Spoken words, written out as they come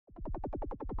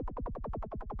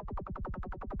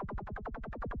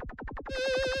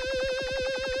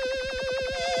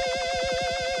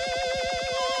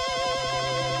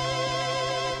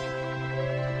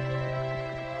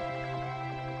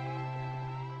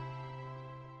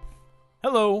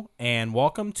Hello, and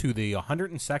welcome to the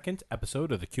 102nd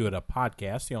episode of the Cue It Up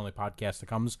podcast, the only podcast that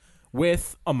comes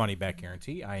with a money-back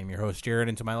guarantee. I am your host, Jared,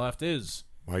 and to my left is...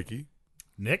 Mikey.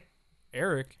 Nick.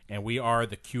 Eric. And we are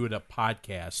the Cue It Up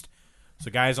podcast.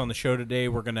 So, guys, on the show today,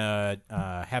 we're going to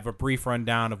have a brief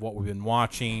rundown of what we've been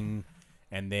watching,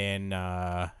 and then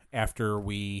after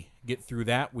we get through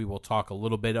that, we will talk a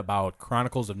little bit about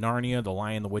Chronicles of Narnia, The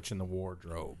Lion, the Witch, and the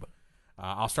Wardrobe.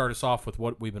 I'll start us off with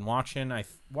what we've been watching. I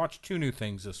watched two new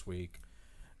things this week.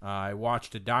 I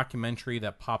watched a documentary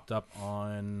that popped up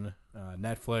on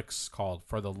Netflix called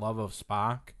For the Love of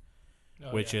Spock,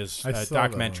 which is a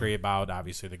documentary about,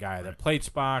 obviously, the guy that played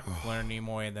Spock, Leonard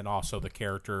Nimoy, and then also the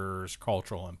character's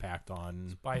cultural impact on...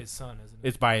 It's by his son, isn't it?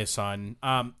 It's by his son.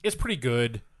 It's pretty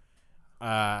good.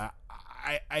 I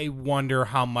wonder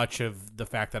how much of the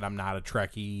fact that I'm not a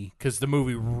Trekkie, because the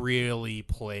movie really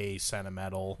plays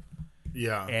sentimental.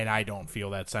 Yeah. And I don't feel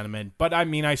that sentiment. But, I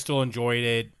mean, I still enjoyed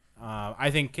it. I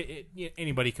think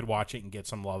anybody could watch it and get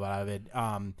some love out of it.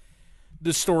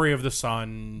 The story of the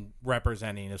son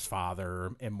representing his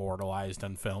father immortalized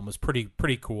on film is pretty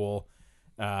cool.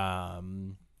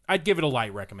 I'd give it a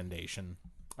light recommendation.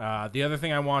 The other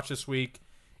thing I watched this week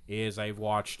is I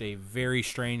watched a very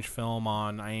strange film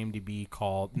on IMDb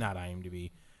called... Not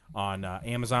IMDb. On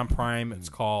Amazon Prime. It's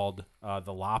called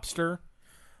The Lobster.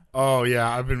 Oh, yeah,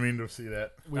 I've been meaning to see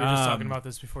that. We were just talking about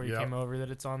this before you came over, that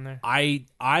it's on there.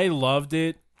 I loved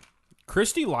it.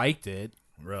 Christy liked it.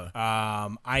 Really?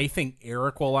 I think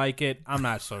Eric will like it. I'm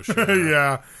not so sure.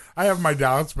 Yeah, I have my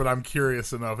doubts, but I'm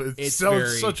curious enough. It's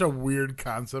such a weird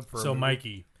concept for a movie.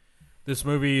 Mikey, this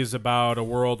movie is about a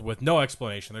world with no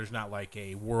explanation. There's not like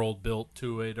a world built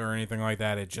to it or anything like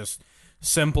that. It just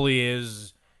simply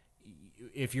is...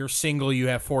 If you're single, you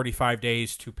have 45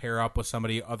 days to pair up with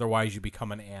somebody. Otherwise, you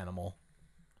become an animal.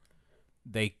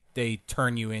 They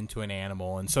turn you into an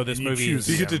animal, and so this movie is.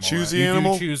 Do you get to choose the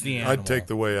animal? You do choose the animal. I'd take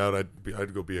the way out.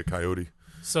 I'd go be a coyote.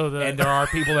 And there are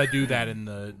people that do that in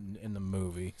the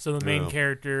movie. So the main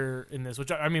character in this,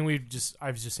 which I mean,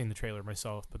 I've just seen the trailer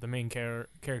myself, but the main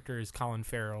character is Colin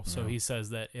Farrell. So he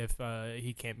says that if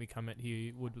he can't become it,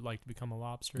 he would like to become a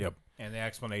lobster. Yep. And the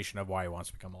explanation of why he wants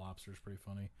to become a lobster is pretty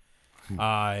funny.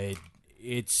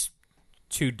 It's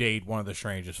to date one of the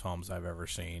strangest films I've ever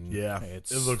seen. Yeah,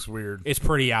 it looks weird. It's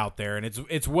pretty out there, and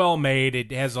it's well made.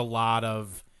 It has a lot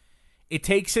of. It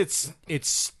takes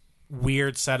its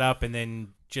weird setup and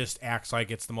then just acts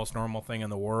like it's the most normal thing in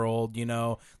the world. You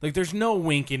know, like there's no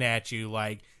winking at you.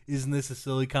 Like, isn't this a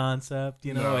silly concept?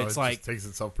 You know, it's like just takes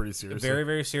itself pretty seriously, very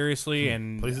very seriously,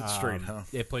 and plays it straight. Huh?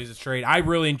 It plays it straight. I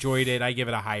really enjoyed it. I give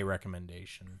it a high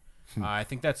recommendation. I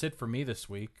think that's it for me this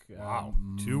week. Wow,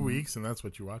 2 weeks, and that's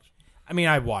what you watched? I mean,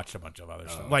 I've watched a bunch of other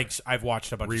stuff. Like, I've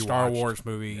watched a bunch of Star Wars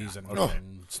movies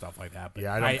and stuff like that. But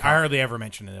I hardly ever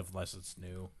mention it unless it's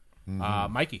new.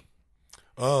 Mikey?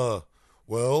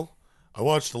 Well, I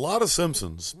watched a lot of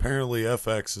Simpsons. Apparently,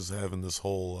 FX is having this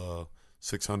whole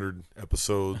 600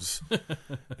 episodes,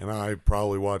 and I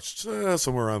probably watched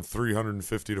somewhere around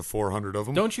 350 to 400 of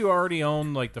them. Don't you already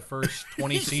own like the first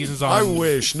 20 seasons on? I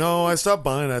wish. No, I stopped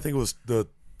buying. I think it was the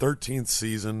 13th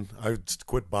season. I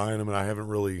quit buying them, and I haven't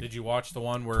really... Did you watch the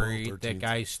one where that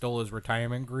guy stole his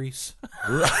retirement grease?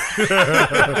 So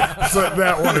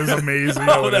that one is amazing.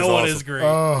 That one awesome. Is great.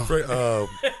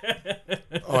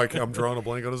 I'm drawing a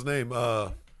blank on his name.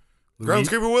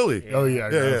 Groundskeeper Willie. Oh,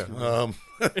 yeah.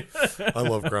 I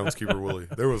love Groundskeeper Willie.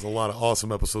 There was a lot of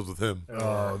awesome episodes with him.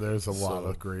 Oh, there's a lot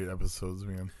of great episodes,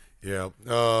 man. Yeah.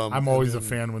 I'm always a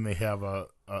fan when they have a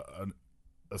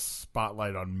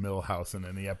spotlight on Milhouse in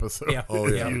any episode. Yeah. Oh,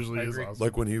 yeah. It usually is awesome.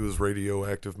 Like when he was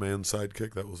Radioactive Man's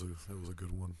sidekick. That was a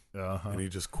good one. And he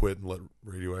just quit and let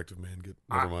Radioactive Man get...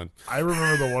 Never mind. I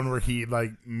remember the one where he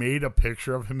like made a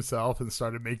picture of himself and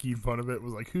started making fun of it. It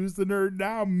was like, who's the nerd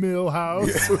now, Milhouse?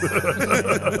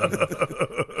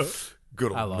 Yeah.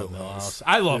 Good old I love Milhouse.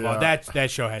 I love that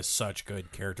show has such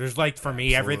good characters. Like for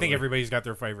me, everybody's got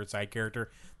their favorite side character.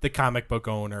 The comic book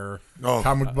owner,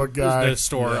 comic book guy, the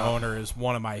store owner is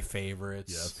one of my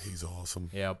favorites. Yes, he's awesome.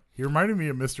 Yep, he reminded me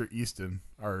of Mr. Easton,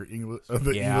 our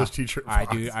English teacher. I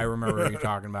do. I remember what you're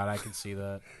talking about. I can see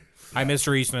that. Hi,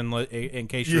 Mr. Easton. In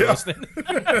case you're listening,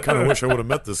 I kind of wish I would have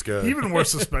met this guy. He even wore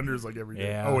suspenders like every day.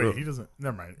 Yeah. Oh wait, he doesn't.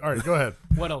 Never mind. All right, go ahead.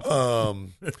 What else?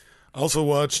 I also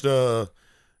watched. I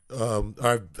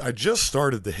just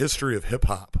started the history of hip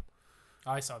hop.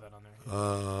 I saw that on there.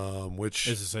 which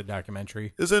Is this a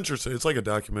documentary is interesting. It's like a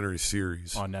documentary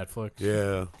series. on Netflix?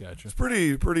 Yeah, Gotcha. it's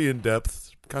pretty in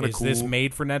depth, kind of Is cool. this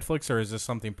made for Netflix or is this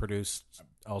something produced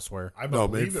elsewhere? I No,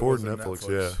 believe made it for was a Netflix.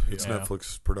 Yeah, it's Yeah.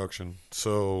 Netflix production.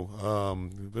 So,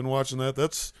 been watching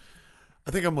that. I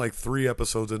think I'm like 3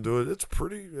 episodes into it. It's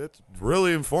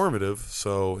really informative.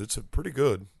 So it's pretty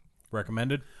good.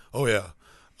 Recommended? Oh yeah.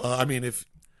 I mean, if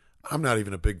I'm not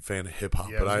even a big fan of hip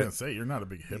hop, Yeah, but I was gonna say you're not a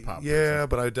big hip hop. yeah,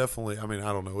 but I definitely. I mean,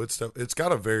 I don't know. It's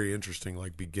got a very interesting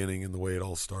like beginning and the way it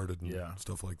all started and Yeah.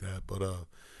 stuff like that. But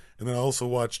and then I also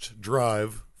watched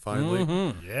Drive finally.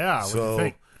 Mm-hmm. Yeah, what do So you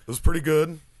think? it was pretty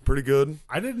good. Pretty good.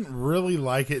 I didn't really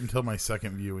like it until my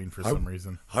second viewing for some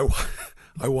reason.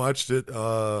 I watched it.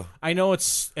 I know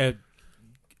it's.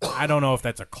 I don't know if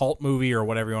that's a cult movie or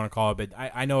whatever you want to call it, but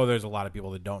I know there's a lot of people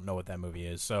that don't know what that movie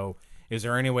is. So, is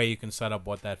there any way you can set up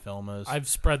what that film is? I've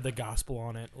spread the gospel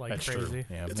on it like That's crazy. true.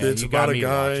 Yeah, It's, man, it's you got about a me to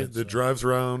watch guy it, that so. drives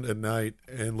around at night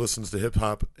and listens to hip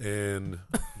hop and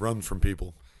runs from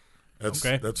people.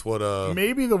 Okay. That's what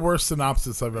Maybe the worst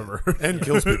synopsis I've ever heard. and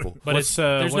kills people. But What's- it's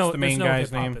there's what's no, the main there's no guy's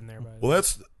hip-hop name? in there, by the Well, way.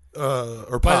 that's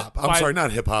or pop. I'm sorry,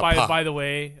 not hip hop. Pop. By the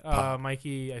way, Pop.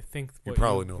 Mikey, I think You what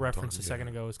probably you know what I'm referenced a talking, second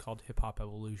yeah. ago is called Hip Hop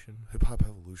Evolution. Hip hop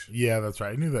evolution. Yeah, that's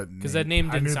right. I knew that Because that name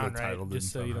I didn't knew sound the right. title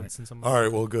Just so didn't you sound don't right. send someone. All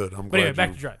right, well, good. I'm But glad. anyway, back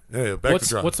you- to Drive. Yeah, back to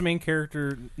Drive. What's the main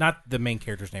character? Not the main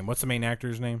character's name. What's the main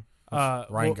actor's name?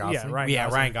 Ryan Gosling? Yeah, Ryan Yeah,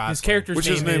 Gosling. Ryan Gosling. His character's Which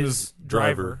his name is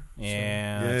Driver. Yeah,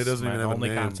 Yeah, it that's doesn't my even have a only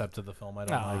name. concept of the film I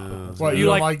don't like. What, You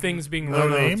don't like like things being no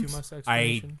wrote names? too much I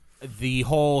explanation? the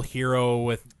whole hero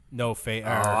with no face or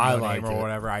I no like name or it.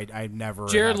 whatever. I never.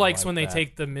 Jared have likes when they that.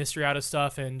 take the mystery out of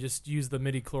stuff and just use the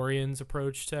midi-chlorians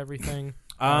approach to everything.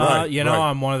 Right, you know, right.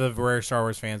 I'm one of the rare Star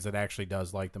Wars fans that actually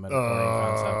does like the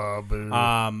midichlorian concept. Boo.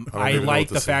 I even know like what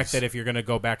the this fact is. that if you're going to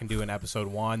go back and do an episode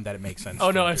 1, that it makes sense. Oh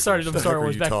to no, do I'm sorry. I'm the Star heck are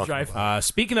Wars. you Back to talking Drive. about?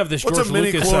 Speaking of this What's George a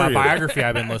Lucas midi-chlorian? biography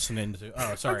I've been listening to.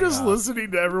 Oh, sorry. I'm just listening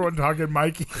to everyone talking,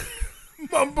 Mikey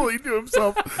mumbling to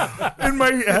himself in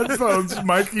my headphones.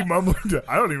 Mikey mumbling to,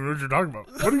 I don't even know what you're talking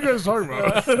about. What are you guys talking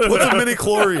about? What's a mini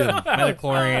chlorian?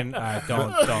 Midichlorian.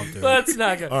 Don't do it. That's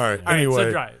not good. All right. All right, Anyway,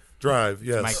 so Drive. Drive.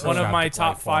 Yes. Mike- One of Shot my to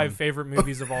top life 5 one. favorite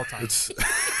movies of all time. It's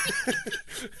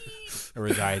It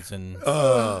resides in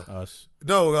us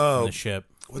no. on the ship.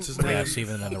 What's his Yeah, name?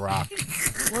 Steven and the Rock.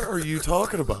 What are you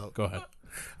talking about? Go ahead.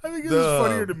 I think this is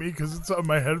funnier to me because it's on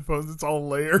my headphones. It's all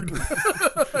layered.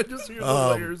 I just hear the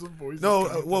layers of voices. No,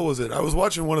 coming what was it? I was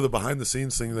watching one of the behind the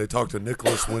scenes things. They talked to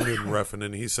Nicholas Winding Refn,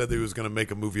 and he said that he was going to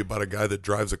make a movie about a guy that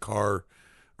drives a car,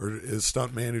 or is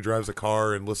stunt man who drives a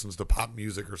car and listens to pop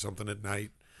music or something at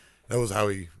night. That was how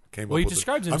he came Well, up he with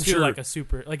describes it. it I'm too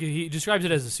sure, like he describes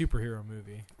it as a superhero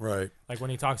movie. right. Like when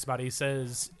he talks about it, he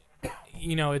says,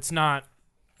 you know, it's not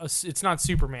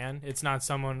Superman. It's not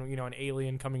someone, you know, an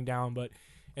alien coming down, but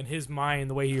in his mind,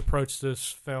 the way he approached this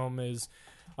film is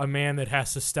a man that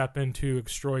has to step into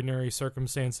extraordinary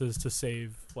circumstances to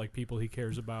save like people he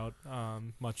cares about,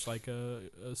 much like a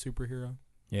superhero.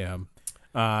 Yeah.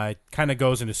 It kind of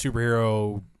goes into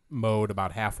superhero mode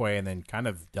about halfway and then kind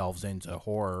of delves into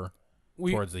horror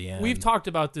towards the end. We've talked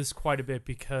about this quite a bit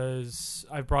because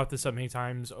I've brought this up many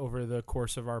times over the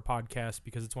course of our podcast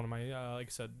because it's one of my, like I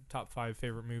said, top 5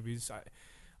 favorite movies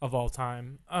of all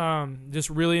time. Just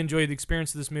really enjoyed the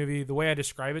experience of this movie. The way I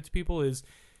describe it to people is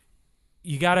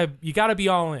you gotta be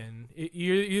all in.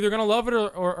 You're either gonna love it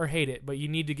or hate it, but you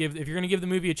need to if you're gonna give the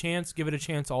movie a chance, give it a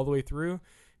chance all the way through,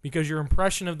 because your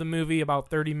impression of the movie about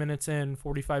 30 minutes in,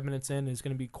 45 minutes in is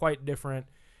going to be quite different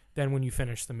than when you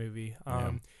finish the movie.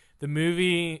 The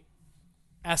movie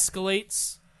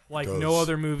escalates like no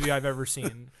other movie I've ever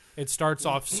seen. It starts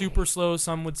off super slow.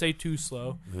 Some would say too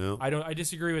slow. Yeah. I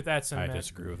disagree with that I sentiment.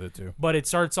 disagree with it too. But it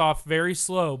starts off very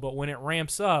slow, but when it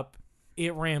ramps up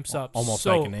Almost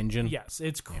so- like an engine? Yes,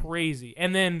 it's crazy.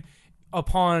 And then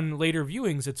upon later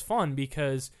viewings, it's fun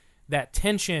because that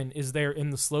tension is there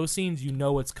in the slow scenes. You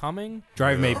know it's coming.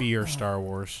 Drive may be your Star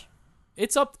Wars.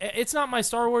 It's up. It's not my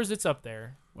Star Wars. It's up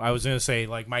there. I was going to say,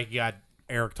 like, Mike got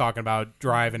Eric talking about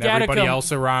Drive, and Gattaca- everybody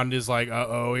else around is like, here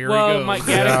he Well, goes. my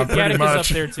Yeah, pretty Gattaca's up much.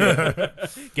 there too.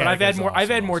 But I've had Gattaca's more. I've awesome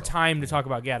had more also. time to talk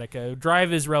about Gattaca.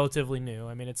 Drive is relatively new.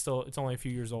 I mean, it's only a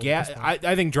few years old. at this point.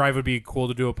 I think Drive would be cool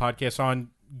to do a podcast on.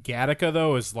 Gattaca,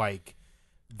 though, is like,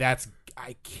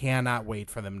 I cannot wait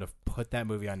for them to put that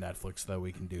movie on Netflix, though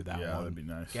we can do that Yeah, one. that'd be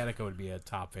nice. Gattaca would be a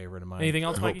top favorite of mine. Anything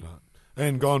else, I hope Mikey? not.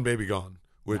 And Gone Baby Gone,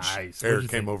 which Nice. What'd Eric you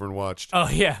came think? over and watched. Oh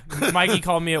yeah, Mikey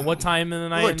called me at what time in the It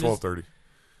night? was like and just- 12:30.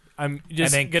 I'm And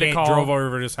just then get a Kate call drove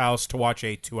over to his house to watch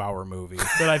a 2-hour movie.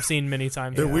 that I've seen many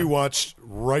times. That we watched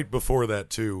right before that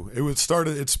too.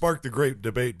 It sparked the great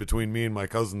debate between me and my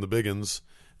cousin, the Biggins.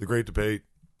 The great debate,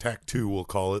 TAC 2, we'll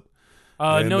call it.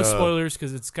 No spoilers,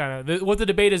 because it's kind of what the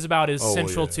debate is about is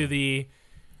central to the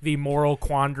moral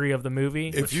quandary of the movie.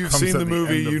 If you've seen the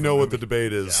movie, you know what the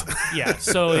debate is. Yeah.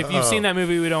 So if you've seen that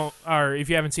movie, or if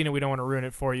you haven't seen it, we don't want to ruin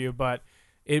it for you. But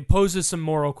it poses some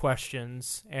moral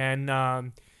questions, and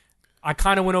I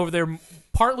kind of went over there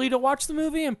partly to watch the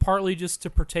movie and partly just to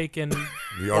partake in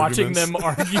watching them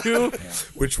argue,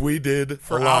 which we did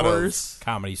for a lot hours.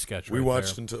 Comedy sketch. We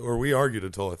watched we argued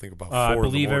until I think about 4 I in the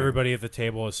believe morning. everybody at the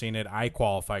table has seen it. I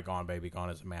qualify Gone Baby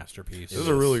Gone as a masterpiece. This is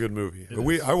a really good movie.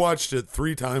 I watched it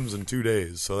 3 times in 2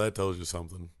 days, so that tells you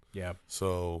something. Yeah.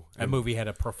 So That movie had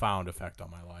a profound effect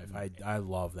on my life. I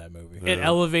love that movie. It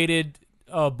elevated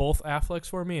both Afflecks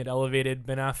for me. It elevated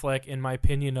Ben Affleck in my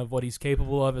opinion of what he's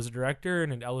capable of as a director,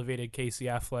 and it elevated Casey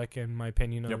Affleck in my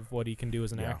opinion of what he can do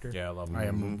as an actor. Yeah, I love him. I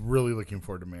am really looking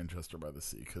forward to Manchester by the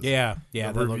Sea. Cause Yeah, the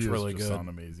that looks reviews really just good. sound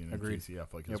amazing. Agreed. And Casey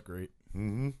Affleck is great.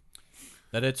 Mm-hmm.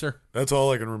 That it, sir? That's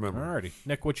all I can remember. Alrighty.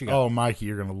 Nick, what you got? Oh, Mikey,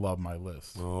 you're gonna love my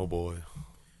list. Oh boy.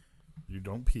 You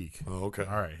don't peek. Oh, okay.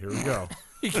 All right, here we go.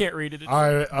 You can't read it.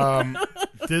 I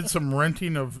did some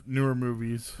renting of newer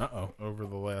movies Uh-oh. over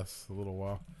the last little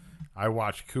while. I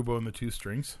watched Kubo and the Two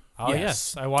Strings. Oh, Yes.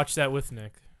 yes. I watched that with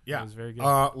Nick. Yeah, It was very good.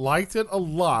 Liked it a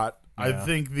lot. I Yeah.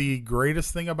 think the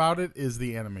greatest thing about it is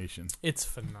the animation. It's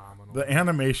phenomenal. The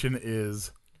animation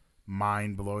is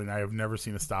mind-blowing. I have never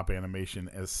seen a stop animation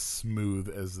as smooth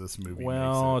as this movie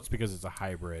Well, makes it's because it's a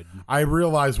hybrid. it. I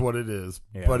realize what it is,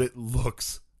 Yeah. but it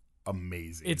looks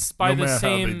amazing. It's by no the matter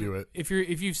same. how they do it. If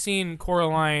you've seen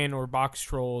Coraline or Box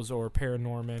Trolls or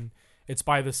Paranorman, it's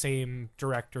by the same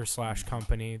director /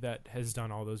 company that has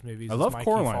done all those movies. I It's love Mikey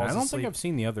Coraline. Falls I don't Asleep. think I've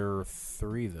seen the other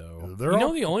 3, though. They're You know,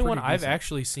 all the only one pretty I've decent.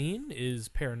 actually seen is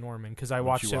Paranorman because I Which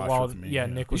watched you it watched while with me,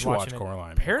 Nick You was should watch watching it.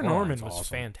 Coraline. Paranorman Coraline's was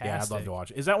awesome. fantastic. Yeah, I'd love to watch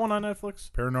it. Is that one on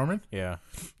Netflix? Paranorman? Yeah.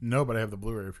 No, but I have the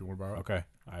Blu-ray if you want to borrow it. Okay.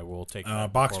 I will take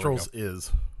that. Box before we Trolls go. is.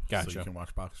 So Gotcha. you can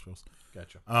watch Box Trolls.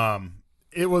 Gotcha.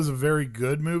 It was a very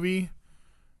good movie.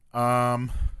 I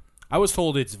was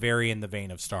told it's very in the vein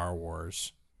of Star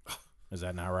Wars. Is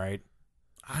that not right?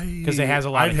 Because it has a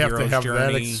lot I'd of have to hero's have that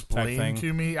journey type explained thing.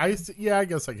 to me. I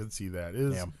guess I could see that. It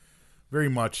is Yeah. very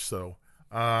much so.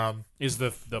 Is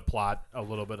the plot a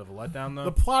little bit of a letdown, though?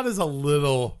 The plot is a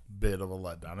little bit of a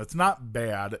letdown. It's not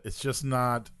bad. It's just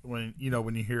not when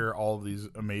you hear all of these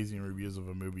amazing reviews of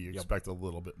a movie, you expect a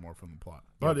little bit more from the plot.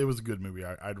 But it was a good movie.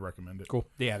 I'd recommend it. Cool.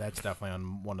 Yeah, that's definitely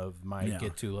on one of my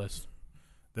get-to lists.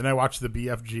 Then I watched the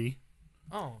BFG.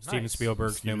 Oh, Steven nice.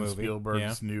 Spielberg's Steven new movie.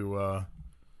 Spielberg's new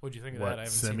What'd you think of that? I haven't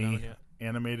seen that one semi yet.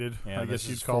 animated. Yeah, I this guess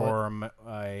you'd is call it. for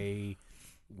a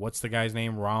what's the guy's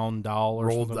name? Roald Dahl or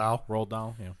Roald something? Dahl. Roald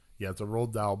Dahl. Yeah. Yeah, it's a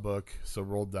Roald Dahl book. So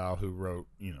Roald Dahl, who wrote,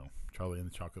 Charlie and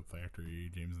the Chocolate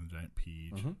Factory, James and the Giant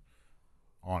Peach,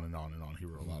 on and on and on. He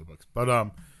wrote a lot of books.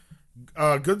 But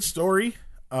good story.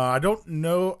 I don't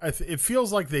know. It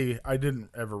feels like I didn't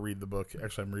ever read the book.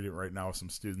 Actually, I'm reading it right now with some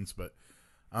students, but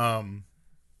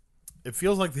it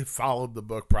feels like they followed the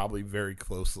book probably very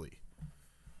closely.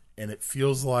 And it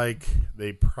feels like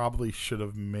they probably should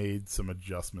have made some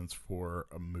adjustments for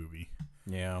a movie.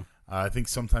 Yeah. I think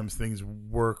sometimes things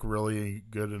work really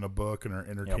good in a book and are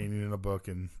entertaining in a book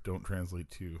and don't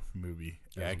translate to movie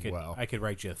as well. I could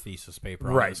write you a thesis paper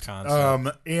on Right. this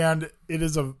concept. And it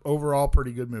is a overall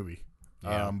pretty good movie.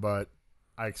 Yeah. But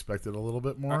I expected a little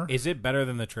bit more. Is it better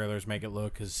than the trailers make it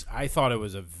look? Because I thought it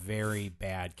was a very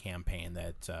bad campaign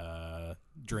that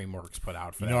DreamWorks put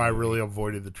out for that I movie. really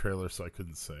avoided the trailer, so I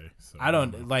couldn't say. So I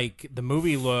don't like the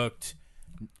movie looked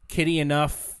kiddie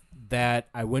enough that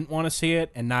I wouldn't want to see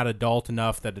it, and not adult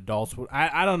enough that adults would.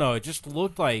 I don't know. It just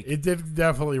looked like. It did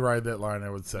definitely ride that line, I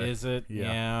would say. Is it?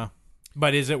 Yeah.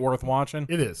 But is it worth watching?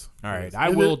 It is. All It right, is.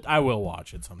 I will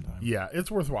watch it sometime. Yeah, it's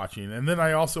worth watching. And then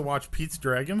I also watched Pete's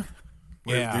Dragon.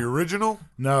 Yeah. The original?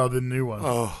 No, the new one.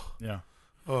 Oh. Yeah.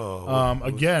 Oh.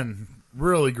 Again,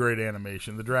 really great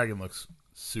animation. The dragon looks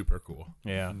super cool.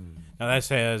 Yeah. Now that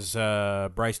has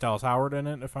Bryce Dallas Howard in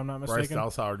it, if I'm not mistaken. Bryce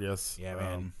Dallas Howard, yes. Yeah,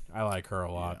 man. I like her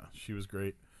a lot. Yeah, she was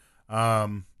great.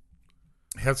 Had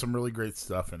some really great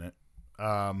stuff in it.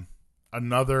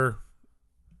 Another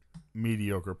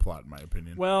mediocre plot, in my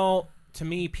opinion. Well, to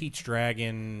me, Pete's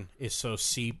Dragon is so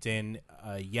seeped in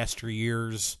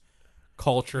yesteryear's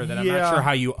culture that I'm not Yeah. sure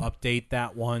how you update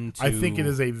that one to... I think it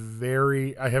is a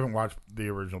very... I haven't watched the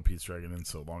original Pete's Dragon in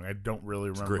so long. I don't really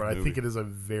remember, great but I movie. think it is a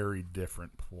very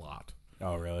different plot.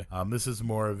 Oh, really? This is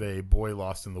more of a boy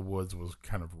lost in the woods was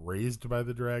kind of raised by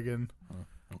the dragon.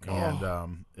 Okay.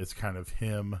 And it's kind of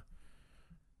him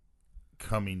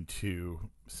coming to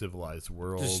civilized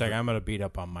world. Just a second. I'm going to beat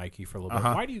up on Mikey for a little bit.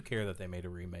 Uh-huh. Why do you care that they made a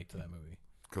remake to that movie?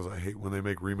 Because I hate when they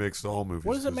make remakes to all movies.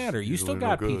 What does it 'cause matter? You usually still they're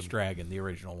no got Pete's good. Dragon, the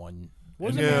original one.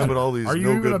 Yeah, but all these Are you no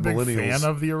even good a big millennials. fan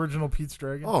of the original Pete's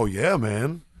Dragon? Oh yeah,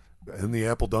 man. And the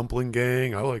Apple Dumpling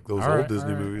Gang. I like those All old right, Disney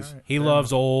all right, movies. all right. He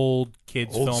loves old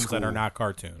kids Old films that school. are not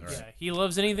cartoons. Yeah, he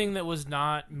loves anything that was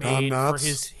not Don made for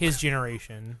Knotts. his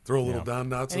generation. Throw a little Yeah. Don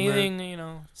Knotts in Anything,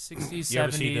 there. 60s, You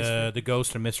ever see 70s. the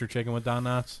Ghost of Mr. Chicken with Don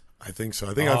Knotts? I think so.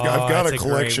 I think Oh, I've got that's a a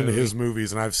collection great of his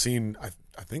movies, and I've seen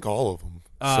I think all of them.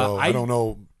 Uh, So I don't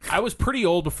know. I was pretty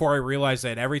old before I realized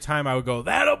that every time I would go,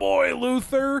 "That a boy,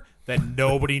 Luther," that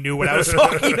nobody knew what I was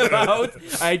talking about.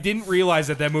 I didn't realize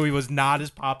that movie was not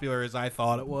as popular as I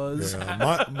thought it was.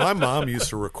 Yeah, my mom used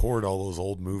to record all those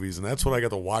old movies, and that's what I got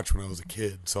to watch when I was a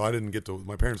kid. So I didn't get to.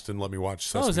 My parents didn't let me watch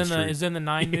Sesame Oh, is Street. it in the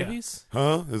 9 movies?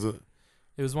 Huh? Is it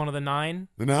It was one of the 9.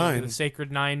 the 9? The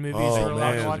sacred 9 movies you Oh were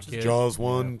allowed to man, watch. kid. Jaws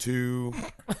 1, 2,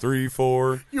 3,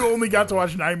 4. You only got to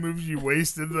watch 9 movies. You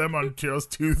wasted them on Jaws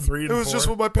 2, 3, and It was 4. just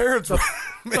what my parents a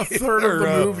third of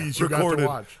the movies you got recorded. to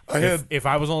watch. I had If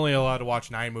I was only allowed to watch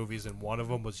 9 movies and one of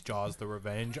them was Jaws: The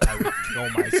Revenge, I would kill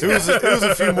myself. it was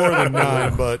a few more than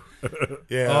 9, but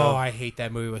yeah. Oh, I hate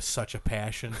that movie with such a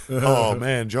passion. Oh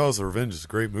man, Jaws: The Revenge is a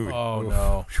great movie. Oh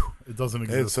no. It doesn't It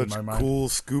had exist in such my mind. cool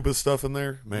scuba stuff in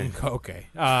there, man. Okay.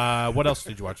 What else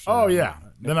did you watch? Oh yeah.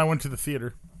 Then I went to the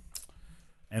theater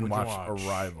and What'd you watched watch?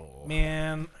 Arrival.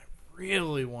 Man, I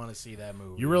really want to see that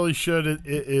movie. You really should. It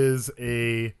is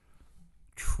a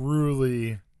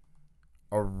truly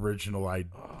original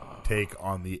take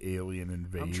on the alien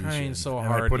invasion. I'm trying so And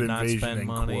hard I put to not invasion spend in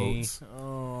money. quotes.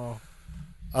 Oh,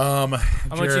 How much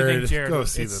you think, Jared? Go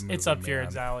see it's, the movie. it's up man.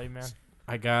 Jared's alley, man.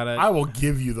 I got it. I will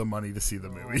give you the money to see the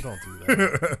movie. Don't do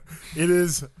that. It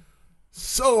is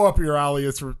so up your alley.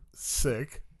 It's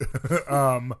sick.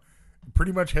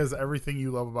 Pretty much has everything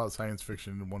you love about science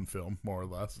fiction in one film, more or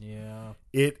less. Yeah.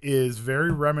 It is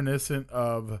very reminiscent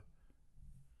of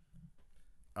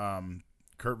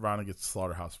Kurt Vonnegut's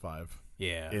Slaughterhouse 5.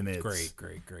 Yeah. In it's its-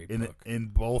 great In book.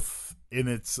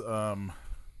 its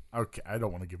okay, I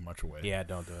don't want to give much away. Yeah,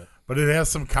 don't do it. But it has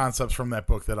some concepts from that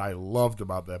book that I loved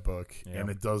about that book, Yeah. and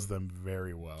it does them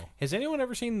very well. Has anyone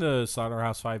ever seen the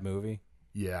Slaughterhouse 5 movie?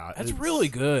 Yeah, That's it's- really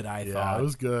good, I Yeah, thought. it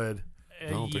was good. I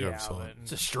don't think I saw it.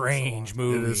 It's a strange It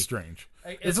movie. is strange.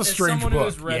 As It's a strange someone book.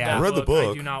 who's read Yeah. that I read the I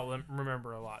book. do not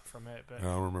remember a lot from it, but I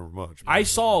don't remember much. I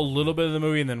saw a little bit of the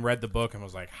movie and then read the book and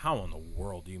was like, how in the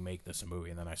world do you make this a movie?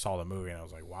 And then I saw the movie and I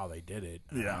was like, wow, they did it.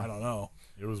 Yeah. I don't know.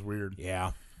 It was weird.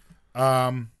 Yeah.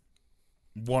 100%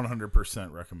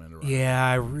 recommend it. Yeah,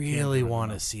 I really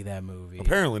want to see that movie.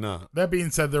 Apparently not. That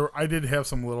being said, I did have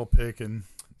some little pick, and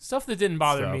stuff that didn't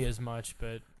bother Stuff. me as much.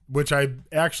 But which I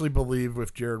actually believe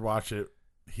if Jared watched it,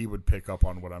 he would pick up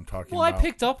on what I'm talking well, I about.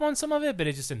 picked up on some of it, but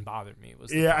it just didn't bother me.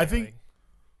 Was the Yeah, thing, I think- like-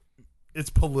 It's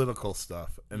political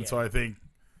stuff, and so Yeah. I think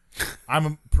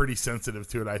I'm pretty sensitive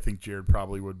to it. I think Jared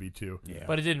probably would be too. Yeah.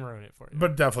 but it didn't ruin it for you.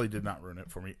 But definitely did not ruin it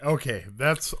for me. Okay,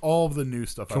 that's all of the new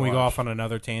stuff. Can we go off on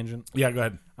another tangent? Yeah, go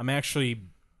ahead.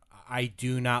 I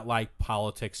do not like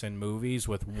politics in movies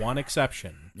with one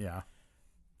exception. Yeah,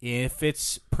 If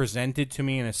it's presented to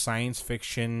me in a science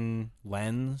fiction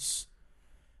lens,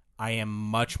 I am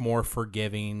much more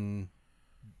forgiving.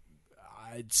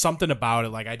 Something about it,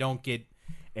 like I don't get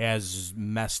as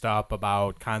messed up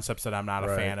about concepts that I'm not a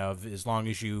Right. fan of, as long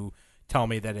as you tell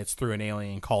me that it's through an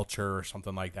alien culture or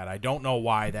something like that. I don't know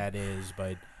why that is,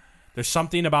 but there's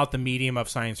something about the medium of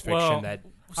science fiction Well, that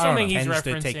something he's tends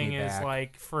to take me referencing is back.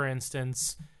 like, for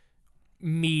instance,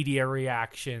 media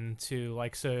reaction to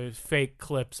like fake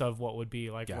clips of what would be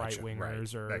like Gotcha, right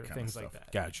wingers or that kind of things like stuff.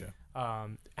 that. Gotcha.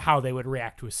 How they would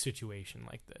react to a situation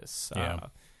like this. Yeah.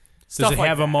 Does Stuff it like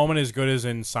have that. a moment as good as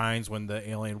in Signs when the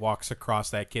alien walks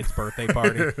across that kid's birthday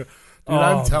party? Dude,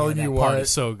 I'm telling you what. is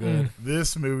so good.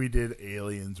 This movie did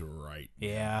aliens right.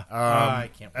 Yeah, I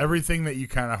can't. Everything that you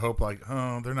kind of hope, like,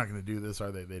 oh, they're not going to do this,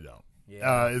 are they? They don't.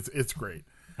 Yeah. It's great.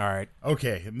 All right,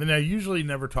 Okay, and then I usually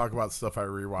never talk about stuff I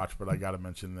rewatch, but I got to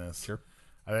mention this. Sure.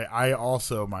 I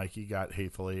also, Mikey, got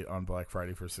Hateful Eight on Black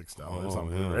Friday for $6 Oh,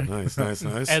 on yeah. Blu-ray Nice.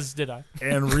 As did I.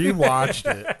 and rewatched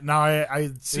it. Now I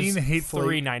had seen Hateful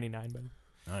Eight. $3.99,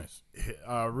 but nice.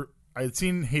 I had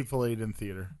seen Hateful Eight in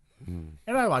theater, and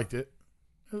I liked it.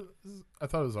 I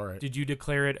thought it was all right. did you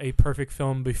declare it a perfect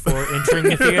film before entering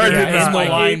the theater? I did Yeah, not. in the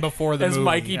Mikey- line before the as movie.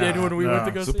 Mikey did when we went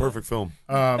to go It's a see perfect film.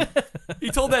 it. He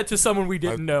told that to someone we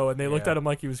didn't know, and they looked Yeah. at him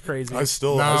like he was crazy. I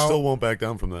still Now- won't back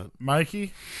down from that.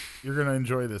 Mikey, you're gonna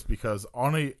enjoy this because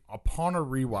upon a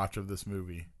rewatch of this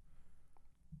movie,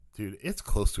 dude, it's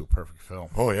close to a perfect film.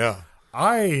 Oh yeah.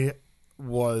 I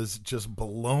was just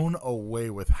blown away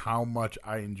with how much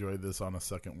I enjoyed this on a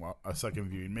second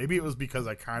viewing. Maybe it was because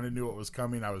I kind of knew what was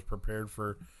coming. I was prepared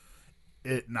for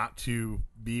it not to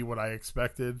be what I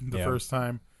expected the Yeah. first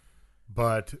time,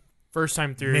 but First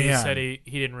time through, he Man. said he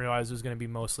didn't realize it was going to be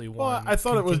mostly one. Well, I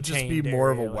thought it would just be contained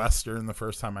more of a area, like- Western the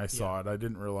first time I saw it. I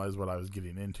didn't realize what I was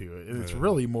getting into. It's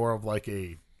really more of like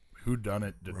a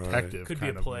whodunit detective Could be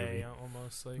kind a of play, movie.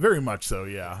 almost. Like. Very much so,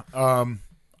 yeah.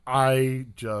 I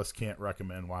just can't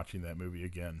recommend watching that movie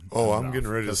again. Oh, I'm enough, getting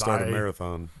ready to because start a I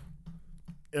marathon.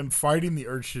 am fighting the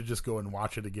urge to just go and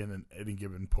watch it again at any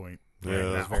given point. Yeah,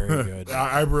 right that's now. very good.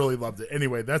 I really loved it.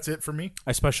 Anyway, that's it for me.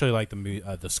 I especially like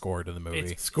the score to the movie.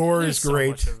 It's- Score There's is so great.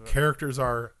 much of it. Characters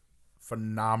are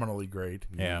phenomenally great.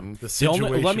 Yeah. The The only,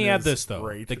 situation let me add is this though: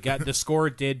 great. the score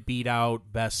did beat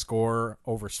out best score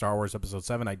over Star Wars Episode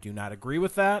 7. I do not agree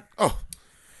with that. Oh,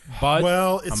 But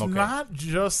Well, it's I'm okay. not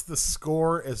just the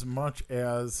score as much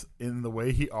as in the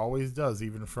way he always does,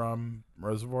 even from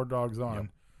Reservoir Dogs on,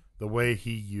 the way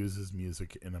he uses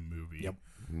music in a movie. Yep.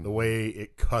 The way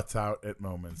it cuts out at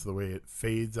moments, the way it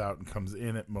fades out and comes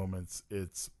in at moments,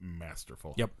 it's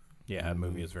masterful. Yep. Yeah, that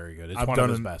movie is very good. It's I've one done of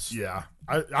his an- best. Yeah.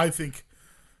 I think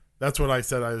that's what I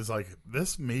said. I was like,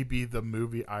 this may be the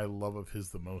movie I love of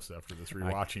his the most after this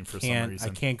rewatching for some reason.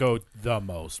 I can't go the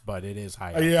most, but it is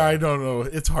high. up Yeah, there. I don't know.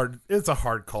 It's hard. It's a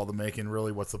hard call to make, and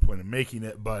really, what's the point of making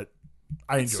it? But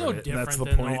I It's enjoyed so it, and different that's the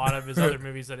than point. a lot of his other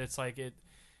movies that it's like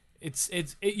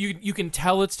you can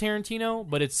tell it's Tarantino,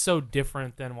 but it's so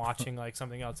different than watching like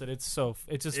something else that it's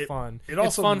just fun. it also-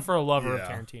 it's fun for a lover yeah. of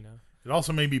Tarantino. It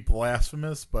also may be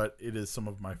blasphemous, but it is some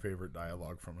of my favorite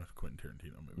dialogue from a Quentin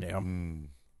Tarantino movie. Yeah.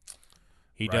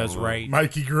 He does right.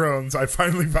 Mikey groans. I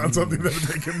finally found something that would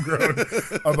make him groan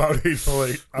about Hateful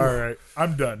Eight. All right,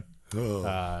 I'm done.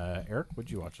 Eric,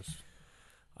 what'd you watch this?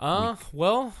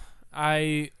 Well,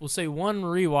 I will say one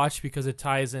rewatch because it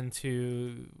ties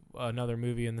into another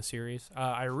movie in the series.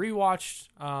 I rewatched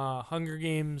Hunger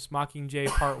Games Mockingjay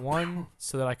Part 1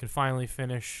 so that I could finally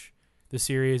finish the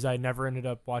series. I never ended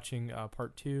up watching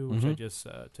Part 2, which I just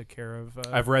took care of.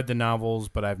 I've read the novels,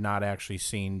 but I've not actually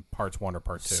seen parts 1 or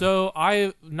part 2.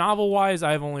 So novel-wise,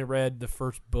 I've only read the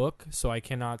first book, so I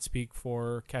cannot speak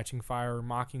for Catching Fire or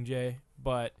Mockingjay.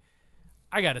 But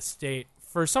I gotta state,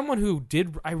 for someone who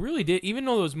I really did, even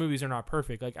though those movies are not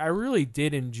perfect, like I really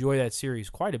did enjoy that series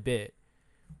quite a bit.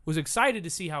 Was excited to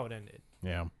see how it ended.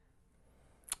 yeah.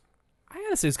 I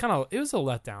gotta say, it was a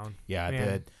letdown. Yeah, I Man.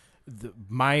 did.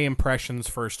 My impressions,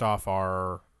 first off,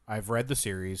 are I've read the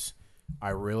series. I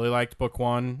really liked book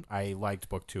 1. I liked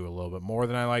book 2 a little bit more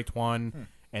than I liked 1.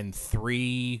 And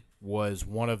 3 was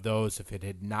one of those, if it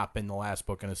had not been the last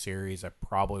book in a series, I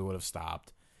probably would have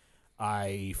stopped.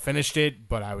 I finished it,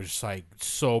 but I was just like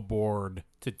so bored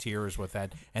to tears with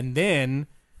that. And then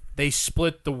they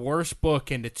split the worst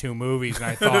book into 2 movies, and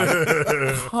I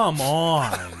thought, come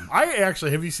on. I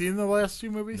actually have you seen the last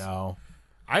 2 movies? No.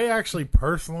 I actually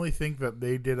personally think that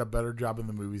they did a better job in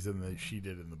the movies than she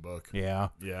did in the book. Yeah.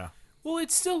 Yeah. Well,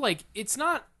 it's still like it's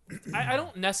not. I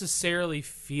don't necessarily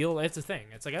feel it's a thing.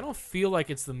 It's like I don't feel like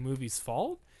it's the movie's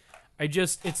fault.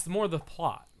 It's more the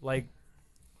plot. Like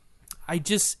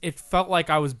it felt like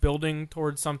I was building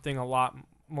towards something a lot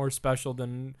more special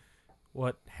than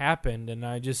what happened, and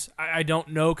I don't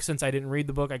know, since I didn't read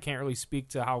the book, I can't really speak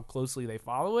to how closely they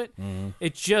follow it.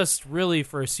 It just really,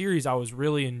 for a series I was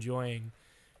really enjoying.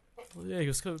 Yeah, it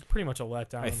was pretty much a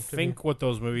letdown. I to think me. what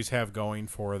those movies have going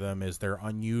for them is they're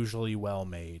unusually well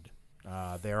made.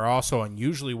 They're also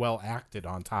unusually well acted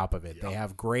on top of it. They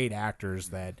have great actors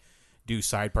that do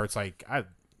side parts. Like I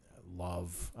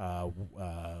love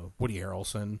Woody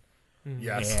Harrelson.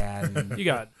 Yes. And you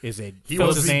got is it He what's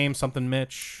was his the- name? Something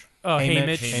Mitch. Hey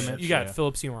Mitch. Haymitch, You got yeah.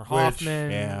 Philip Seymour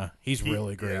Hoffman. Yeah, he's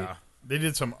really great. Yeah. They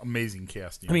did some amazing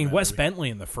casting. I mean, in that Wes movie. Bentley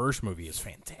in the first movie is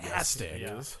fantastic. He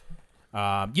is.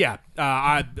 Sometime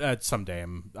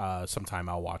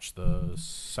I'll watch the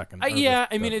second. Yeah,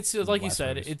 I mean, it's like you last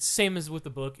said, movies. it's same as with the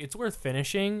book. It's worth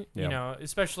finishing, Yeah. you know,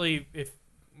 especially if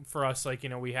for us, like, you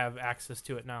know, we have access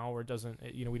to it now where it doesn't,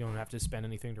 you know, we don't have to spend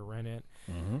anything to rent it.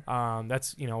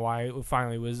 That's, you know, why it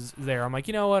finally was there. I'm like,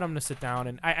 you know what, I'm going to sit down.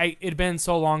 And it'd been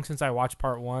so long since I watched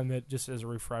part 1 that just as a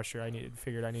refresher,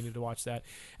 figured I needed to watch that.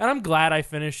 And I'm glad I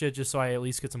finished it just so I at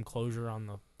least get some closure on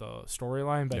the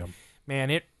storyline. But,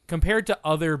 man, it compared to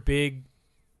other big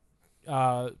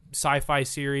sci-fi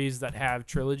series that have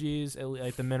trilogies,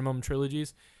 like the minimum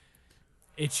trilogies,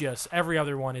 it's just every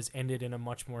other one has ended in a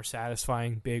much more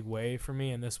satisfying big way for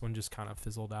me, and this one just kind of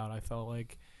fizzled out, I felt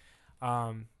like.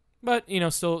 But you know,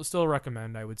 still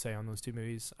recommend, I would say, on those 2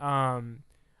 movies.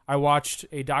 I watched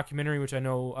a documentary which I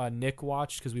know Nick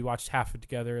watched because we watched half of it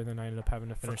together, and then I ended up having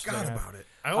to finish Forgot the about it.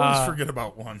 I always forget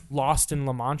about one. Lost in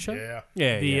La Mancha.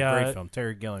 Yeah. great film.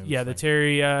 Terry Gilliam. The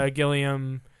Terry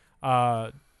Gilliam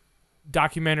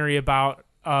documentary about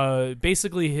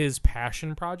basically his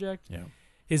passion project. Yeah.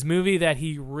 his movie that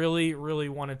he really, really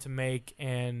wanted to make,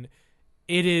 and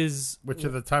it is Which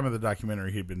at the time of the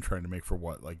documentary, he'd been trying to make for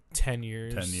what, like 10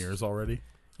 years. 10 years already?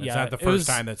 It's Yeah, not the it first was-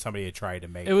 time that somebody had tried to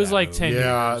make It was that like movie. 10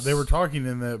 Yeah, years. they were talking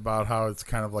in it about how it's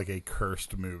kind of like a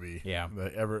cursed movie. Yeah.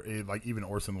 That like even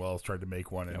Orson Welles tried to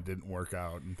make one and Yep. it didn't work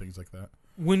out and things like that.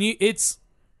 When you it's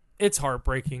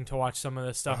heartbreaking to watch some of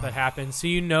the stuff that happens. So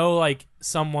you know, like,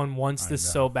 someone wants this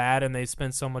so bad and they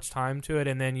spend so much time to it,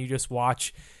 and then you just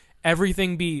watch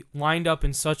everything be lined up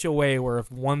in such a way where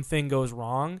if one thing goes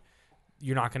wrong,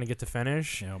 you're not going to get to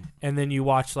finish. Yeah. And then you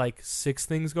watch like 6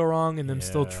 things go wrong and them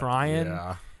still Yeah, trying.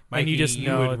 Yeah. Mikey, And you just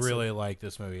know would it's really like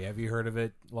this movie. Have you heard of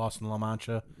it, Lost in La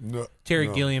Mancha? No, Terry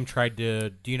no. Gilliam tried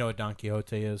to. Do you know what Don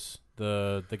Quixote is?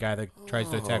 The guy that tries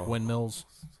to attack windmills.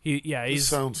 This This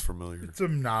sounds familiar. It's a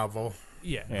novel.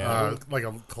 yeah. Yeah. Like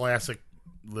a classic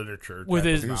literature. With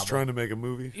type his- of He was novel. trying to make a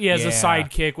movie. He has a Yeah.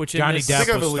 sidekick, which Johnny in this, I Depp think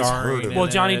I've was at least starring. heard of in it. well,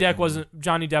 Johnny it,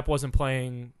 Depp wasn't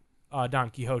playing Don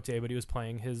Quixote, but he was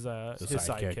playing his the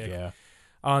sidekick.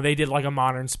 Yeah. They did like a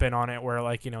modern spin on it, where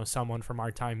like, you know, someone from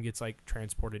our time gets like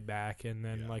transported back, and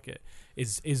then like it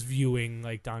is viewing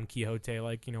like Don Quixote,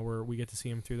 like, you know, where we get to see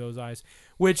him through those eyes.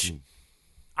 Which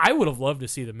I would have loved to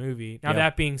see the movie. Now Yeah.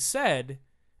 that being said,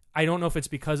 I don't know if it's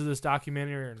because of this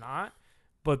documentary or not,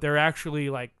 but they're actually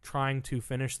like trying to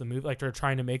finish the movie, like they're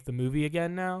trying to make the movie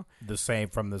again now.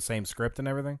 From the same script and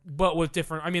everything. But with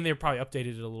different, I mean, they probably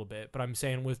updated it a little bit, but I'm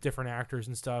saying with different actors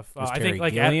and stuff. Is I Terry think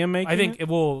like Gilliam making I think it?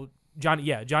 Johnny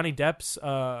Depp's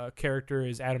character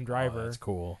is Adam Driver. Oh, that's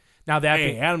cool. Now that Hey,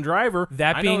 being, Adam Driver.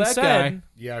 that I know being that said, guy.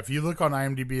 Yeah, if you look on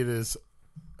IMDb, it is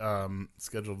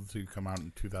scheduled to come out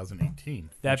in 2018.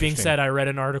 that being Interesting. said, I read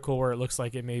an article where it looks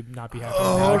like it may not be happening.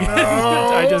 Oh, now. no.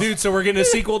 I just Dude, so we're getting a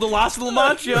sequel to Lost in La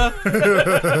Mancha.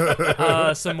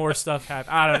 some more stuff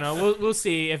happen. I don't know. We'll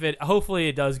see if it. Hopefully,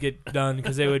 it does get done,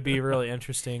 because it would be really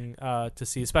interesting to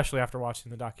see, especially after watching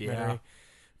the documentary. Yeah.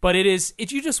 But it is.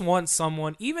 If you just want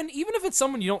someone, even if it's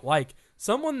someone you don't like,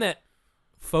 someone that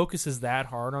focuses that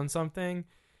hard on something,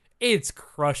 it's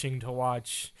crushing to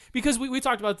watch. Because we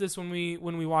talked about this when we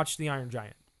watched The Iron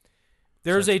Giant.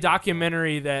 There's a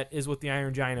documentary that is with The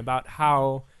Iron Giant about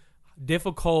how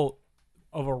difficult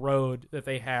of a road that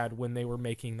they had when they were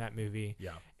making that movie.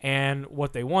 Yeah. And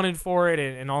what they wanted for it,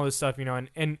 and all this stuff, you know,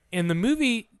 and the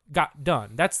movie got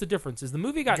done. That's the difference, is the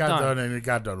movie got done. And it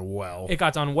got done well. It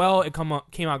got done well. It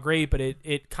came out great, but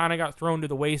it kind of got thrown to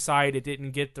the wayside. It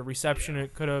didn't get the reception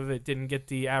it could have. It didn't get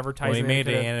the Well, advertising. he it made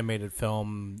could an have. animated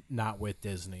film not with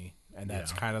Disney, and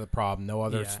that's Yeah. kind of the problem. No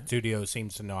other Yeah. studio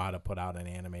seems to know how to put out an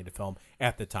animated film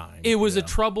at the time. It was a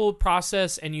troubled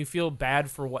process, and you feel bad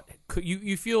for what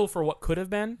you feel for what could have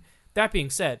been. That being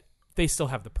said, they still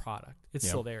have the product. It's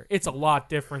still there. It's a lot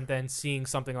different than seeing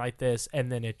something like this and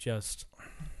then it just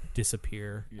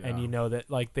disappear. Yeah. And you know that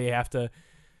like they have to.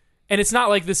 And it's not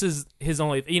like this is his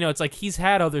only. You know, it's like he's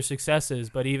had other successes,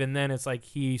 but even then, it's like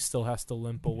he still has to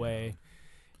limp away.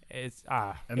 It's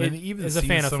And then even as a seeing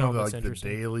fan of some film, of it's the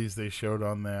interesting. dailies they showed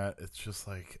on that, it's just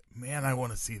like, man, I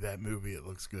want to see that movie. It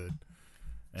looks good.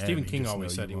 And Stephen you King just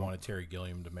always know said he you won't. wanted Terry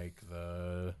Gilliam to make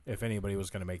the. If anybody was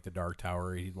going to make the Dark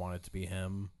Tower, he'd want it to be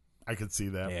him. I could see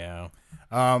that. Yeah.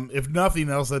 If nothing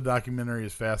else, that documentary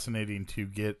is fascinating to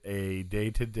get a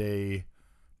day-to-day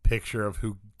picture of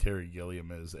who Terry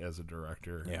Gilliam is as a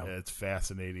director. Yeah. It's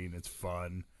fascinating. It's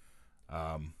fun.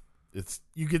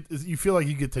 You feel like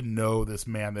you get to know this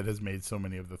man that has made so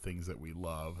many of the things that we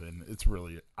love, and it's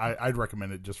really I'd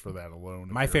recommend it just for that alone.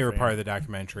 if My you're a favorite fan. part of the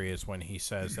documentary is when he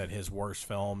says that his worst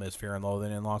film is Fear and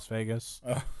Loathing in Las Vegas.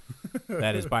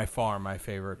 That is by far my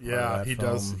favorite part Yeah, of that he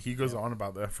film. does. He goes on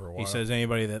about that for a while. He says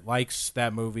anybody that likes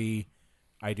that movie,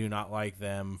 I do not like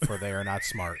them, for they are not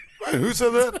smart. Wait, who said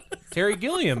that? Terry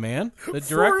Gilliam, man, the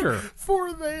director.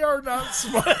 For they are not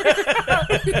smart.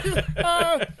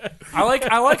 I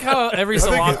like how every so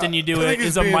think- often you do I think it he's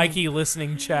is a being- Mikey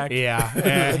listening check.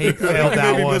 Yeah, he failed Maybe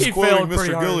that one. He misquoting failed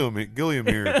pretty Mr. Gilliam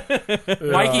here.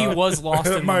 Mikey was lost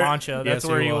in My- La Mancha. That's Yes,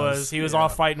 where he he was. was. He was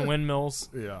off fighting windmills.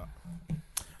 Yeah.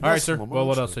 All right, sir. La Well,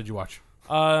 what Mancha. else did you watch?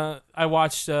 I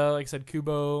watched, like I said,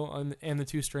 Kubo and the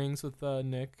Two Strings with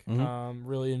Nick. Mhm.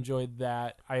 Really enjoyed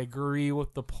that. I agree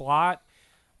with the plot.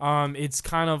 It's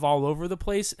kind of all over the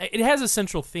place. It has a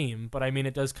central theme, but I mean,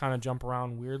 it does kind of jump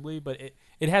around weirdly. But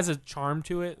it has a charm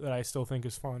to it that I still think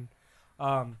is fun.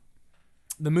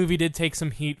 The movie did take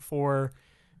some heat for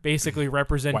basically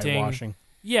representing, Whitewashing.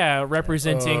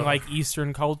 representing like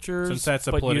Eastern cultures. Since that's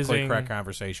a but politically using- correct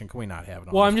conversation, can we not have it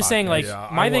on Well, this I'm just saying, podcast? like, Yeah,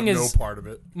 my I thing want is- no part of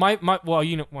it. my well,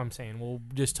 you know what I'm saying. We'll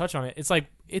just touch on it. It's like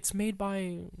it's made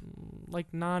by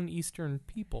like non-Eastern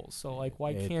people. So like,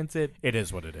 why can't it? It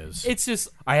is what it is. It's just.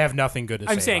 I have nothing good to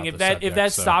say. I'm saying about if the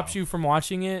that subject, stops you from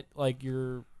watching it, like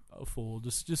you're a fool.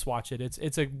 Just watch it.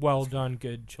 It's a well done,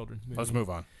 good children's movie. Let's move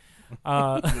on.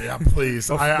 Yeah, please.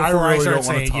 I Before really start don't want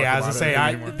saying, to talk yeah, about as I say, it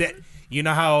anymore. you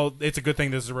know how it's a good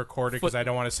thing this is recorded because I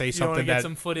don't want to say you don't wanna something get that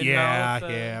some foot in yeah, mouth,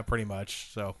 yeah, pretty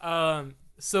much. So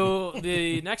So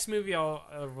the next movie,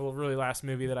 really last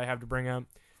movie that I have to bring up,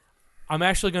 I'm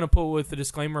actually going to put with the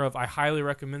disclaimer of I highly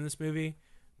recommend this movie,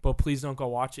 but please don't go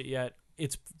watch it yet.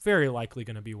 It's very likely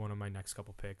going to be one of my next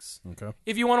couple picks. okay.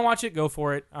 If you want to watch it, go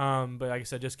for it. But like I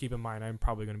said, just keep in mind I'm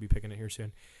probably going to be picking it here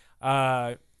soon.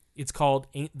 It's called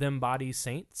Ain't Them Bodies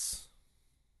Saints.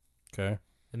 Okay.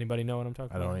 Anybody know what I'm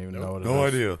talking I about? don't even know what it No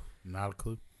is. idea. Not a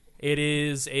clue. It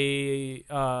is a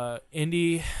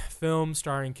indie film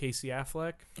starring Casey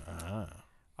Affleck.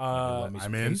 Let me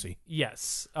some I'm in. Casey.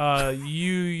 Yes.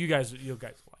 You guys will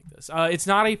like this. It's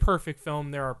not a perfect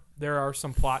film. There are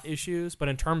some plot issues, but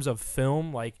in terms of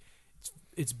film, like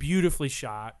it's beautifully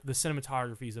shot. The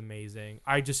cinematography is amazing.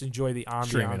 I just enjoy the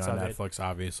Streaming ambiance on of it. Netflix,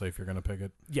 obviously, if you're going to pick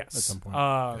it Yes. at some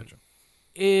point.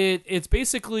 It's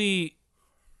basically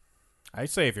I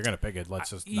say if you're going to pick it, let's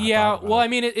just not yeah. talk about Well, it. I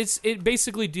mean, it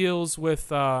basically deals with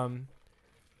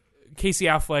Casey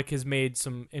Affleck has made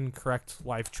some incorrect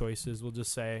life choices, we'll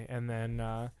just say, and then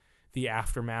the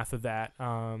aftermath of that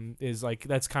is like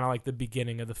that's kind of like the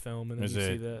beginning of the film, and then you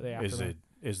see the aftermath.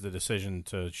 Is the decision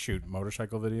to shoot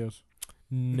motorcycle videos?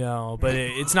 No, but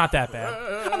it's not that bad.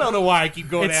 I don't know why I keep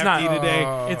going It's after not you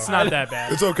today. It's not that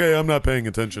bad. It's okay. I'm not paying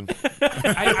attention.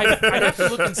 I'd have to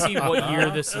look and see what year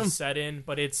this is set in,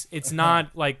 but it's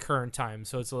not like current time,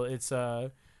 so it's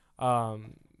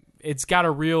got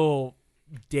a real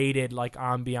dated like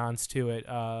ambiance to it.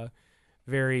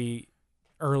 Very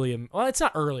early. Well, it's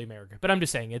not early America, but I'm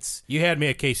just saying it's. You had me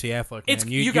at Casey Affleck, man. It's-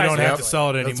 You you guys don't have have to to sell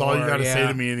it anymore. That's all you got to say Yeah.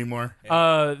 to me anymore.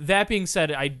 That being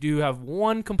said, I do have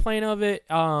one complaint of it.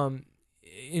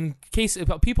 In case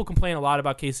people complain a lot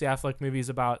about Casey Affleck movies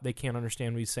about they can't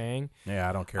understand what he's saying. Yeah,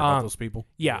 I don't care about those people.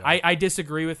 Yeah, I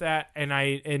disagree with that, and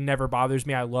it never bothers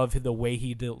me. I love the way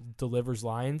he delivers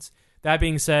lines. That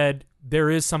being said, there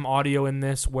is some audio in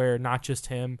this where not just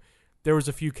him. There was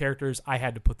a few characters I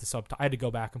had to put I had to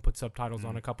go back and put subtitles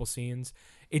on a couple scenes.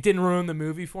 It didn't ruin the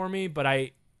movie for me, but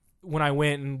when I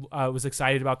went and was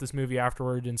excited about this movie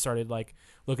afterward and started like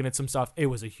looking at some stuff, it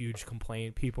was a huge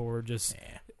complaint. People were just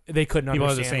they couldn't People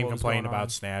have understand the same what was complaint going on.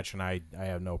 about Snatch, and I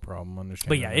have no problem But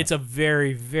understanding. yeah, that. it's a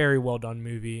very, very well done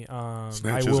movie. Snatch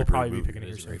I is will a great probably be movie. picking it It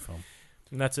here is a soon. great film.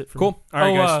 And that's it for Cool. me. All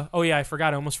right, guys. Yeah,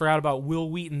 I almost forgot about Will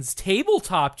Wheaton's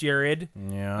Tabletop, Jared.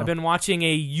 Yeah, I've been watching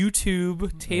a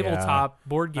YouTube tabletop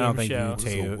board I don't game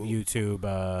think show. YouTube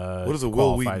What is a Will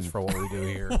qualifies Wheaton? for what we do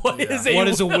here. What is What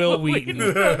is a Will Wheaton?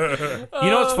 You know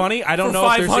what's funny? I don't for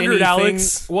know if there's 500, anything.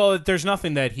 Alex. Well, there's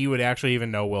nothing that he would actually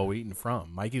even know Will Wheaton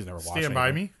from. Mikey's never watched. Stand by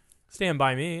anything. me. Stand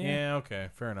by me. Yeah. Okay.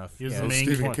 Fair enough. He was yeah, the main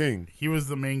Stephen one. King. He was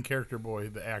the main character boy,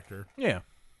 the actor. Yeah.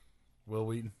 Will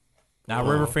Wheaton. Not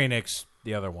River Phoenix,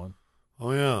 the other one.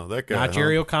 Oh yeah, that guy. Not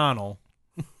Jerry O'Connell.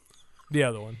 The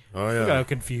other one. Oh Look yeah. how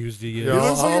confused he is. Yeah. He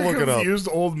looks I'll like look a it up. confused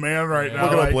old man right now.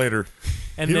 Look it up like- later.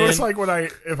 And He then looks like when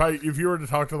if you were to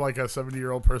talk to like a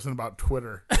 70-year-old person about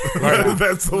Twitter.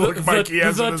 That's the look Mikey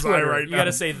has in his eye Twitter. right You now. got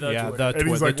to say the Yeah, Twitter. and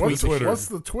he's the like, tweet what's Twitter. what's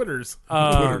the Twitters?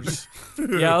 Twitters.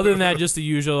 Yeah, other than that, just the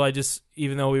usual.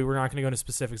 Even though we were not going to go into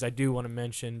specifics, I do want to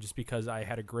mention, just because I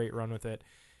had a great run with it.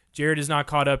 Jared is not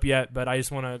caught up yet, but I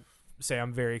just want to say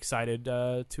I'm very excited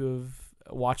to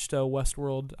have watched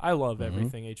Westworld. I love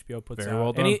everything HBO puts Very out.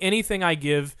 well done. Anything I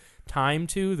give time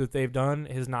to that they've done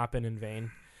has not been in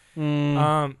vain.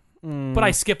 But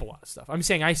I skip a lot of stuff. I'm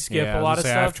saying I skip Yeah, a lot of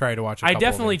I've stuff. tried to watch. I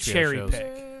definitely cherry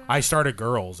pick. I started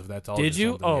Girls. If that's all. Did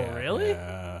you? something. Oh, Yeah, really?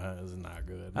 Yeah, it's not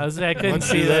good. I couldn't Why'd you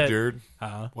see do that. that, Jared?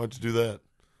 Huh? Why'd you do that?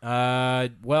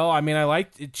 Well, I mean, I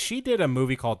liked it. She did a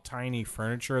movie called Tiny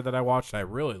Furniture that I watched. I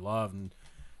really loved, and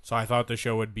so I thought the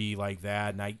show would be like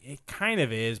that, and it kind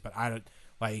of is, but I don't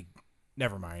like.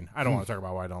 Never mind. I don't want to talk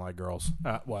about why I don't like girls.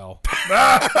 Well,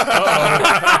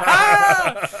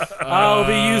 I'll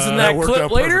be using that worked clip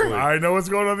out later. perfectly. I know what's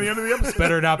going on at the end of the episode.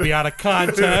 better not be out of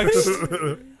context.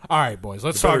 All right, boys,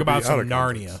 let's talk better about be some out of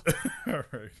Narnia. All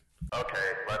right. Okay,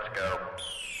 let's go.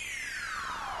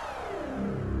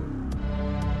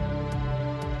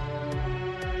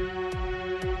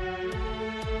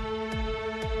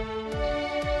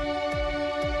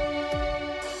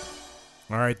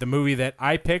 All right, the movie that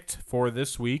I picked for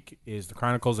this week is The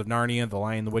Chronicles of Narnia, The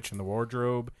Lion, the Witch, and the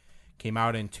Wardrobe. Came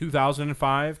out in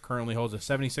 2005, currently holds a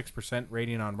 76%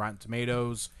 rating on Rotten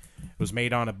Tomatoes. It was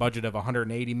made on a budget of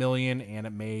 $180 million, and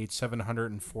it made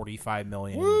 $745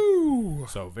 million. Woo!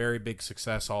 So very big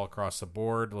success all across the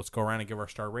board. Let's go around and give our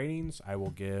star ratings. I will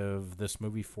give this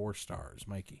movie 4 stars.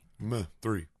 Mikey.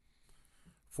 3.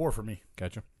 4 for me.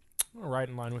 Gotcha. We're right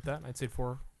in line with that. I'd say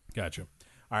 4. Gotcha.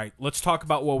 All right, let's talk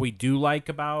about what we do like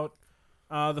about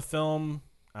the film.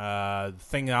 The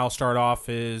thing that I'll start off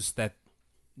is that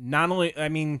not only,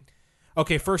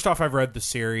 okay, first off, I've read the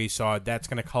series, so that's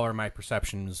going to color my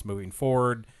perceptions moving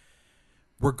forward.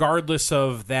 Regardless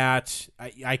of that,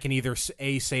 I can either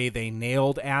say they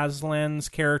nailed Aslan's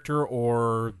character,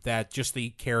 or that just the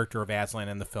character of Aslan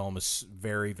in the film is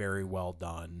very, very well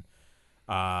done.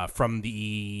 From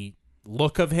the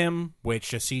look of him,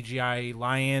 which a CGI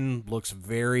lion looks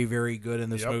very, very good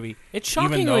in this movie. It's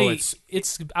even though shockingly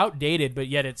it's outdated, but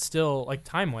yet it's still like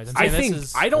time-wise.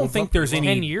 I don't think there's any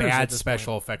 10 years at bad this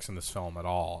special effects in this film at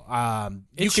all. You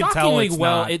It's can tell shockingly it's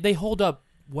well. not. They hold up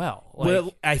well.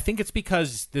 Well, I think it's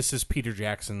because this is Peter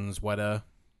Jackson's Weta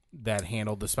that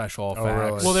handled the special effects.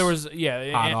 really? well, there was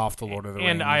on off the Lord of the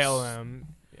and Rings. ILM.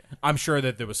 I'm sure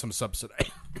that there was some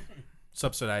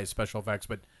subsidized special effects,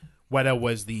 but Weta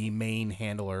was the main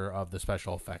handler of the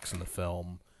special effects in the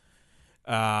film.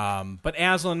 But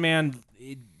Aslan, man,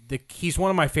 he's one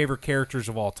of my favorite characters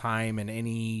of all time in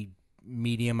any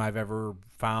medium I've ever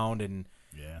found, and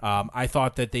I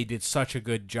thought that they did such a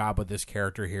good job with this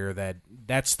character here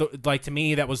to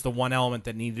me, that was the one element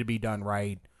that needed to be done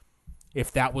right.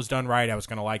 If that was done right, I was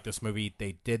going to like this movie.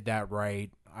 They did that right.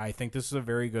 I think this is a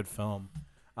very good film.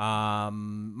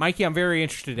 Mikey, I'm very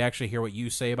interested to actually hear what you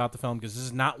say about the film, because this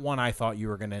is not one I thought you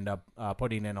were going to end up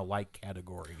putting in a like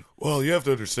category. Well, you have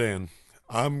to understand,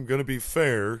 I'm going to be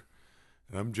fair,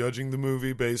 and I'm judging the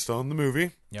movie based on the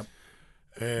movie. Yep.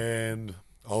 And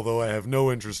although I have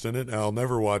no interest in it, and I'll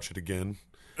never watch it again.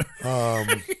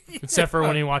 Except for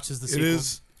when he watches the sequel.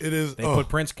 It is. They put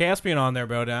Prince Caspian on there,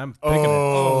 but I'm picking it.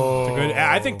 It's a good,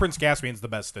 I think Prince Caspian's the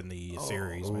best in the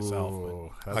series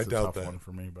myself. That's I a doubt tough that. one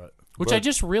for me, but Which I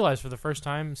just realized for the first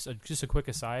time, so just a quick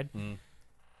aside,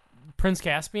 Prince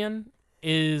Caspian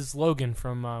is Logan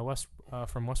from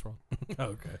Westworld.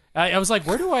 Okay. I was like,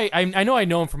 where do I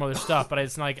know him from other stuff, but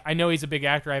it's like, I know he's a big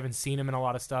actor. I haven't seen him in a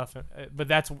lot of stuff, but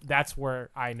that's where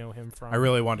I know him from. I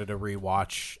really wanted to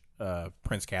rewatch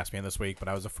Prince Caspian this week, but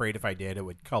I was afraid if I did, it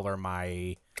would color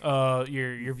my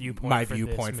your viewpoint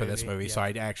for this movie. Yeah. So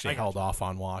I actually held off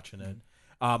on watching it.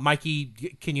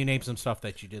 Mikey, can you name some stuff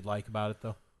that you did like about it,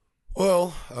 though?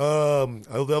 Well,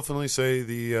 I'll definitely say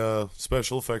the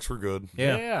special effects were good.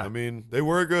 Yeah. I mean, they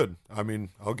were good. I mean,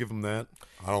 I'll give them that.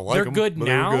 I don't like They're them, good but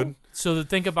now. they were good. So to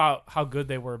think about how good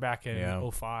they were back in Yeah.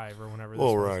 2005 or whenever. This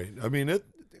Well, was. right. I mean,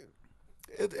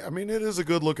 it is a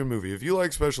good looking movie. If you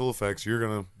like special effects, you're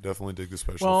gonna definitely dig the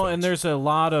special Well, effects. and there's a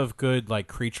lot of good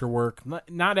creature work.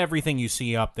 Not everything you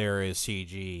see up there is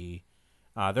CG.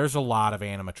 There's a lot of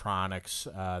animatronics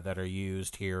that are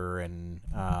used here, and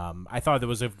I thought there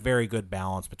was a very good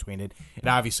balance between it. It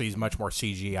obviously is much more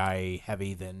CGI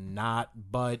heavy than not,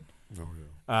 but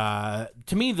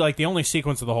to me, the only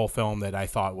sequence of the whole film that I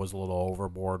thought was a little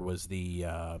overboard was the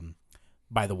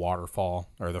by the waterfall,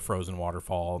 or the frozen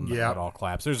waterfall, and it all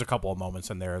collapsed. There's a couple of moments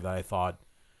in there that I thought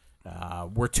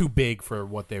were too big for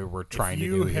what they were trying to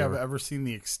do. If you have here. ever seen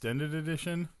the extended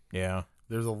edition, Yeah.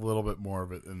 there's a little bit more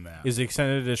of it than that. Is the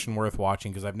extended edition worth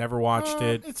watching? Because I've never watched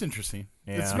it. It's interesting.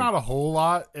 Yeah. It's not a whole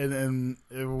lot, and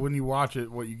when you watch it,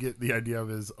 what you get the idea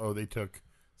of is, they took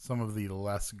some of the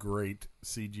less great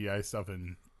CGI stuff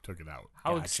and took it out.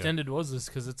 How Gotcha. extended was this?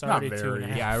 Because it's Not already very.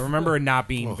 2.5. Yeah, I remember it not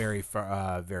being very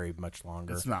much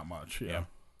longer. It's not much.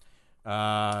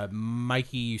 Yeah.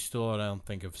 Mikey, you still, I don't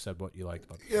think, have said what you liked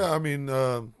about it. yeah, I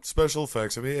mean, special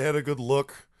effects. I mean, it had a good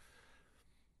look.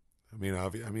 I mean,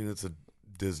 it's a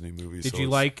Disney movie. Did so you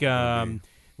it's like gonna be-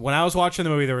 when I was watching the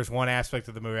movie? There was one aspect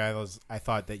of the movie I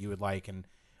thought that you would like, and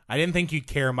I didn't think you'd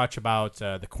care much about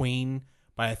the Queen,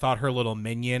 but I thought her little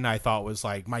minion, I thought was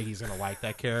Mikey's gonna like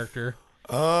that character.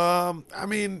 I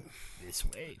mean, This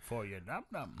way for your num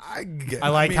nums. I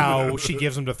like how she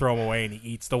gives him to throw him away, and he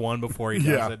eats the one before he does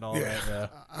Yeah, it and all that. Yeah.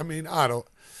 I mean, I don't.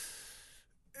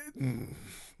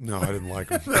 No, I didn't like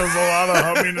him. There was a lot of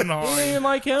humming and You hawing. didn't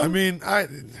like him? I mean, I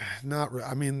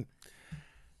mean,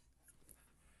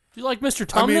 Do you like Mr.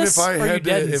 I mean, Tumnus? if I or are you had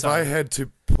dead to,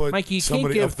 inside? put Mikey, you can't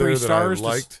somebody give up there 3 that stars I to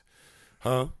liked,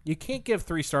 huh? You can't give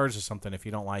 3 stars to something if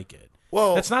you don't like it.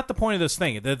 Well, That's not the point of this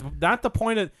thing. Not the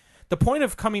point of. The point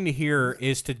of coming to here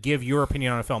is to give your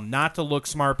opinion on a film, not to look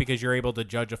smart because you're able to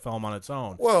judge a film on its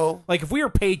own. well, If we were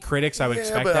paid critics, I would Yeah,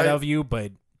 expect but that of you,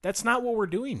 but that's not what we're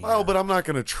doing here. Well, but I'm not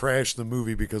going to trash the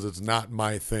movie because it's not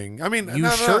my thing. I mean, you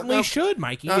certainly should,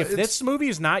 Mikey. If this movie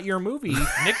is not your movie,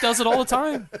 Nick does it all the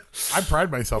time. I pride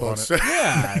myself on it.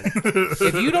 yeah.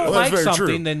 If you don't like that's very something,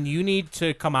 true. then you need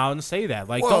to come out and say that.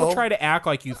 Like, Well, don't try to act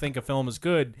like you think a film is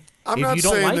good I'm if not you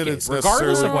don't saying like that it, it's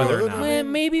regardless of necessarily whether or good. not. Well,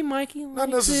 Maybe Mikey Not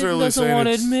likes necessarily it, doesn't saying want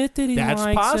to it's- admit that he That's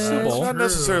likes possible. it. Not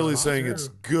necessarily saying it's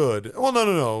good. Well,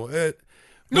 no.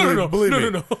 No.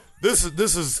 Believe me. This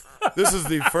is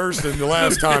the first and the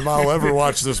last time I'll ever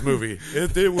watch this movie.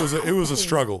 It was a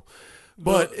struggle,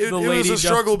 but it was lady a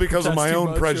struggle because of does my too own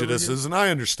much over prejudices, and I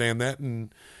understand that.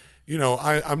 And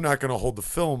I'm not going to hold the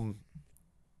film,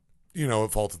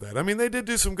 at fault of that. I mean, they did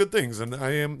do some good things, and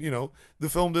I am, the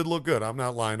film did look good. I'm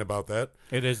not lying about that.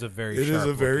 It is a very It is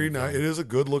a very sharp-looking nice. film. It is a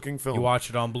good looking film. You watch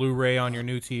it on Blu-ray on your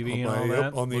new TV and all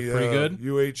that. On the Look pretty good.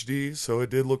 UHD, so it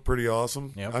did look pretty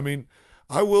awesome. Yep. I mean,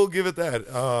 I will give it that.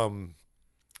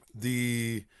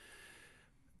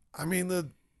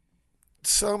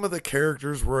 Some of the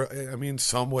characters were,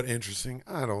 somewhat interesting.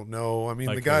 I don't know. I mean,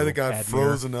 Like the guy who? that got Admir?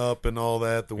 frozen up and all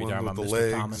that, the Are you one talking with the about Mr.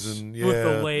 legs, Thomas? and With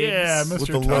the legs. Yeah, With Mr.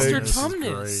 the Tumnus legs. is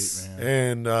Tumnus. great,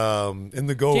 man. and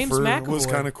the gopher was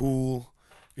McAvoy. kind of cool.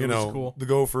 Who was cool? The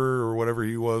gopher or whatever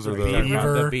he was, or The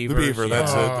beaver. The the beaver.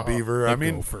 That's yeah. it. The beaver. The I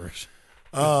mean, Gophers.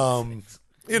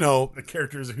 The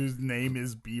characters whose name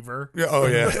is Beaver. Yeah, oh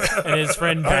yeah. And his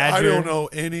friend Badger. I don't know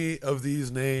any of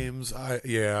these names. I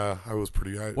was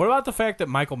pretty. What about the fact that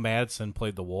Michael Madsen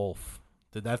played the wolf?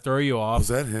 Did that throw you off? Was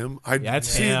that him? Yeah, it's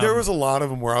see. him. There was a lot of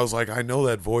them where I was like, I know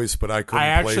that voice, but I couldn't. I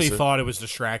actually place it. thought it was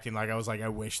distracting. Like I was like, I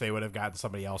wish they would have gotten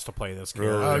somebody else to play this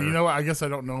Really? character. You know what? I guess I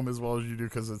don't know him as well as you do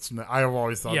because I have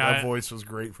always thought Yeah, that voice was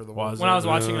great for the Was voice. When I was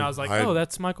watching it, I was like, I- oh,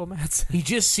 that's Michael Madsen. He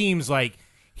just seems like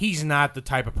he's not the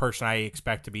type of person I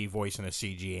expect to be voicing a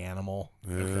CG animal.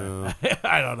 Yeah,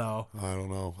 I don't know. I don't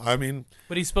know. I mean,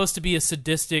 But he's supposed to be a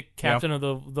sadistic captain of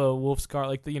the Wolf's Guard,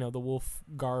 like the Wolf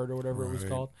Guard or whatever it was Right.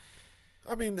 called.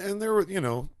 and there were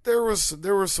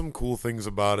there were some cool things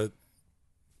about it,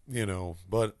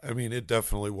 but I mean, it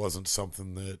definitely wasn't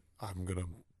something that I'm gonna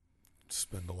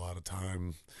spend a lot of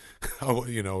time.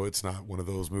 It's not one of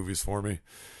those movies for me.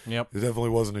 Yep. It definitely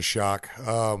wasn't a shock.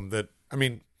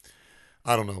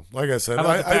 I don't know. Like I said, How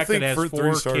about the I fact think that it for has 3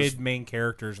 4 stars. kid main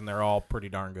characters and they're all pretty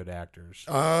darn good actors?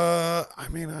 I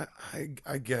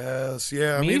guess,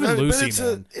 yeah. I mean, even but Lucy,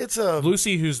 man. it's a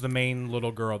Lucy, who's the main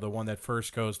little girl, the one that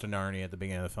first goes to Narnia at the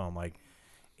beginning of the film, like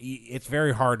it's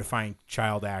very hard to find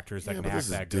child actors that yeah, can but act this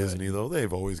is that Disney good. though.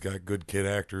 They've always got good kid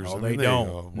actors. No, I they mean, don't.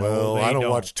 go. No, Well, they I don't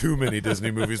don't. watch too many Disney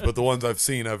movies, but the ones I've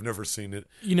seen, I've never seen it.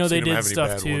 They seen them did have any stuff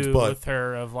bad too ones, but with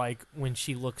her of like when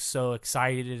she looks so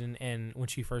excited and when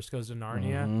she first goes to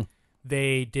Narnia, Mhm.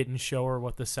 they didn't show her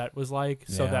what the set was like,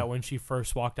 so Yeah. that when she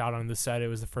first walked out on the set, it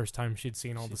was the first time she'd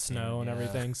seen all the She'd seen snow it, and yeah.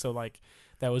 everything. So like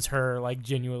that was her like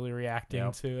genuinely reacting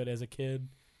Yep. to it as a kid.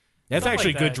 That's Stuff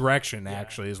actually like good that. direction. Yeah.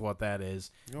 Actually, is what that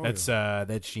is. Oh, That's yeah.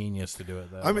 that's genius to do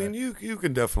it. That I way. mean, you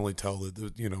can definitely tell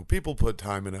that people put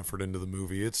time and effort into the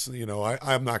movie. It's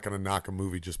I'm not going to knock a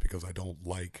movie just because I don't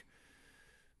like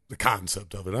the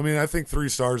concept of it. I mean, I think 3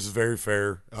 stars is very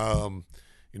fair.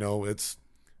 It's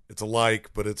a like,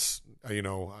 but it's I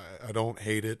don't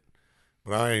hate it,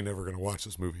 but I ain't never going to watch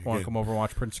this movie want to again. come over and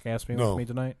watch Prince Caspian No. with me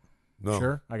tonight? No,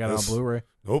 Sure, I got it on That's- Blu-ray.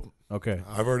 Nope, Okay.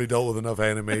 I've already dealt with enough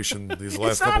animation these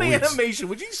last It's not couple weeks. animation.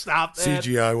 Would you stop that?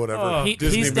 CGI, whatever. Oh.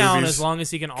 Disney He's down movies. as long as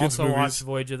he can kids' also watch movies.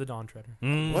 Voyage of the Dawn Treader,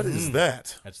 What is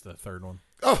that? That's the third one.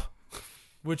 Oh,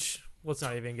 which let's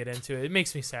not even get into it. It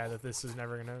makes me sad that this is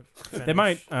never gonna. Finish. They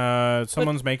might.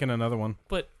 Someone's making another one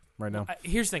but right now.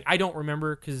 here's the thing: I don't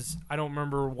remember because I don't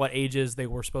remember what ages they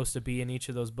were supposed to be in each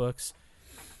of those books.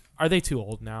 Are they too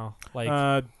old now?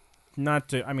 Like, Not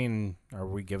to. I mean, are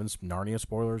we giving some Narnia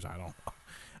spoilers? I don't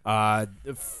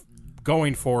know.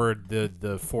 Going forward,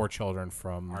 the 4 children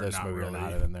from Are this not movie really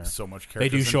are not in there. so much They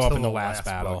do characters show up until in the last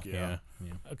battle. book, yeah.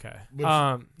 okay, Which-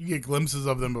 You get glimpses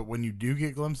of them, but when you do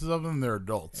get glimpses of them, they're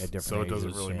adults, At different so it doesn't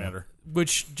ages, really yeah. matter.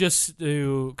 which just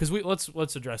because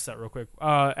let's address that real quick.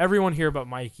 Everyone here but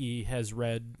Mikey has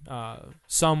read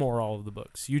some or all of the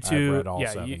books. You two, read all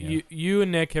 7, yeah. you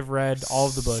and Nick have read all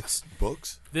of the books.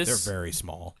 books. They're This very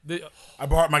small. I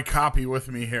brought my copy with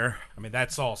me here. I mean,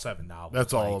 that's all 7 novels.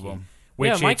 That's all of Mikey. them.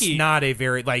 Which Yeah, Mikey- it's not a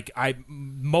very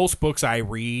most books I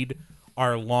read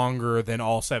are longer than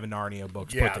all 7 Narnia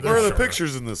books Yeah, put Where together. are the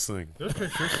pictures in this thing? There's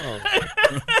pictures.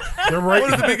 They're right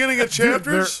What at the beginning of Dude,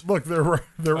 chapters? they're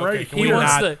right can he we here.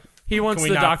 wants not- he wants Can we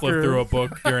the not Doctor flip through a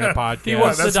book during a podcast? He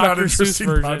wants the That's not Dr. Seuss interesting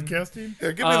version. podcasting.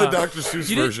 Yeah, give me the Dr.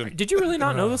 Seuss version. Did you really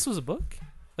not know this was a book?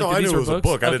 No, Like, that I these knew it were was a books?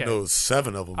 book. I didn't Okay. know it was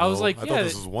 7 of them. I was though. like, I yeah, thought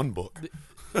this was one book.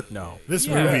 No. This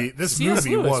Yeah. movie C.S.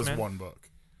 Lewis, was man. one book.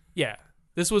 Yeah,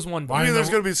 This was one book. I mean, there's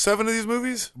the- going to be 7 of these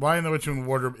movies? Lion, the Witch, and the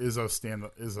Wardrobe is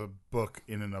a book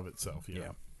in and of itself.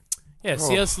 Yeah. Yeah,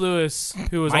 C.S. Lewis,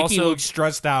 who was Mikey also looks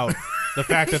stressed out. The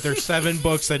fact that there's 7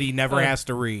 books that he never has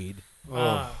to read.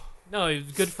 no, he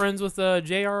was good friends with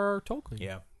J.R.R. Tolkien.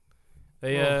 Yeah.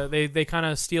 They kind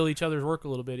of steal each other's work a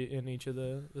little bit in each of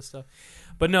the stuff.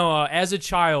 But no, as a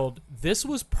child, this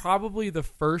was probably the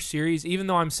first series. Even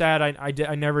though I'm sad,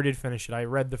 I never did finish it. I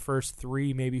read the first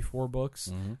 3, maybe 4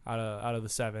 books out of the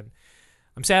 7.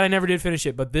 I'm sad I never did finish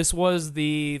it, but this was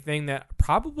the thing that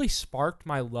probably sparked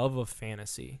my love of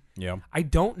fantasy. Yeah. I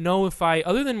don't know if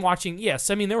other than watching, yes,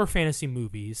 I mean, there were fantasy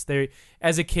movies. There,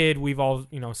 as a kid, we've all,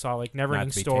 saw like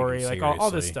Neverending Story, like all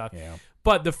this stuff. Yeah.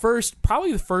 But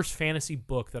probably the first fantasy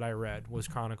book that I read was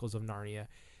Chronicles of Narnia.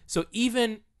 So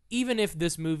even if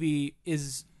this movie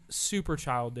is super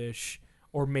childish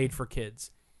or made for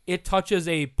kids, it touches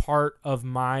a part of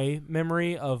my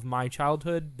memory of my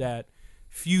childhood that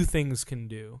few things can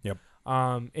do. Yep.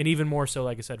 And even more so,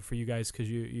 like I said, for you guys, because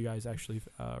you guys actually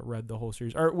read the whole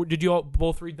series. Or did you all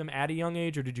both read them at a young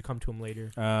age, or did you come to them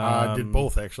later? I did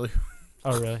both, actually.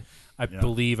 Oh, really? I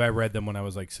believe I read them when I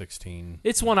was like 16.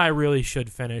 It's one I really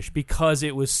should finish because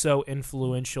it was so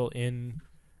influential in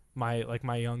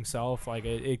my young self. Like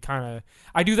it kind of,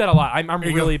 I do that a lot. I'm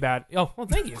really bad. Oh, well,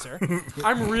 thank you, sir.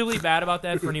 I'm really bad about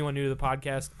that. For anyone new to the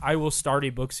podcast, I will start a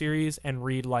book series and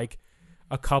read like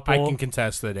a couple. I can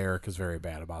contest that Eric is very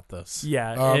bad about this.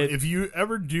 Yeah. If you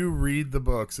ever do read the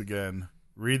books again,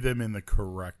 read them in the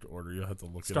correct order. You'll have to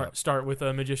look it up. Start with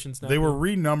a Magician's Net. They were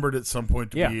renumbered at some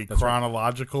point to Yeah, be that's right.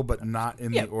 chronological, but not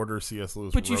in Yeah. the order C.S.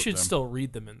 Lewis but you wrote should them. still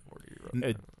read them in the order you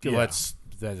wrote. Yeah.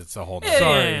 That's a whole Yeah. nother,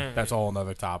 Sorry. that's a whole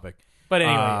nother topic. But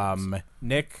anyway,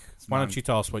 Nick, why mine. don't you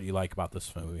tell us what you like about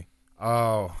this movie?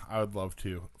 Oh, I would love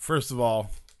to. First of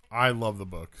all, I love the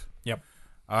books. Yep.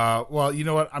 Well, you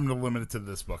know what? I'm going to limit it to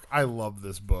this book. I love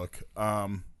this book.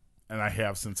 And I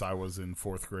have since I was in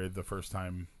 4th grade, the first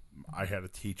time I had a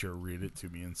teacher read it to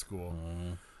me in school.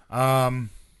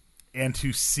 And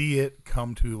to see it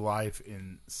come to life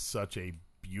in such a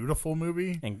beautiful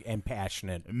movie And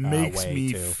passionate makes way,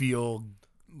 me too. feel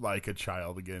like a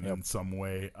child again Yep. in some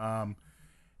way.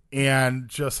 And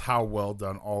just how well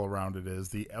done all around it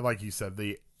is. Like you said,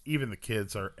 even the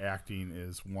kids are acting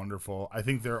is wonderful. I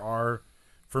think there are,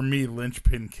 for me,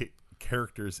 linchpin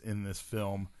characters in this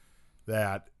film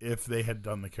that if they had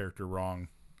done the character wrong,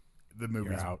 the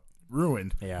movie's You're out.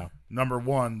 ruined. Yeah, Number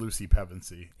 1, Lucy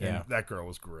Pevensey. And Yeah. that girl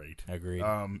was great. agreed.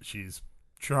 She's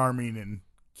charming and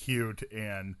cute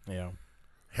and yeah.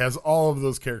 has all of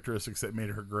those characteristics that made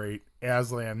her great.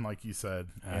 Aslan, like you said,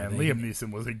 and they- Liam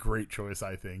Neeson was a great choice,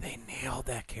 I think. They nailed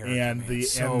that character, And man. the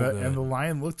So and the good. and the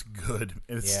lion looked good,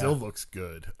 and it Yeah. still looks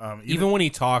good. even when he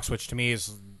talks, which to me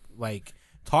is like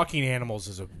talking animals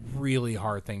is a really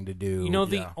hard thing to do.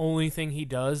 the yeah. only thing he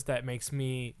does that makes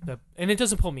me, and it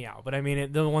doesn't pull me out, but I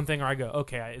mean, the one thing where I go,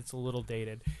 okay, it's a little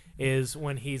dated, is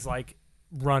when he's like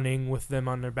running with them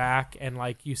on their back, and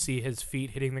like you see his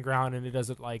feet hitting the ground, and it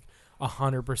doesn't like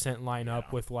 100% line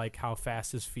up with like how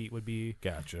fast his feet would be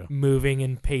Gotcha. moving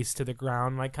and pace to the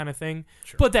ground, like kind of thing.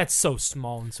 But that's so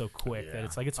small and so quick that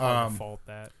it's like it's hard to fault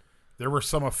that. there were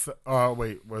some.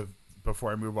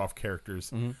 Before I move off characters,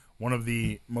 Mm-hmm. one of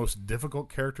the most difficult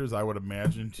characters I would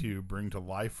imagine to bring to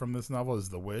life from this novel is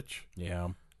the witch, Yeah.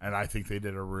 and I think they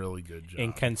did a really good job.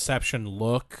 In conception,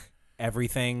 look,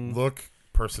 everything. Look,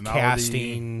 personality,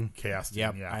 Casting. casting.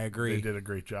 Yep, yeah, I agree. They did a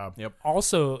great job. Yep.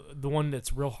 Also, the one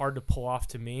that's real hard to pull off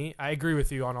to me, I agree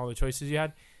with you on all the choices you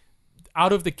had.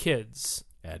 Out of the kids,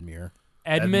 Edmure.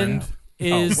 Edmund. Edmund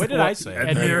is. What did I say?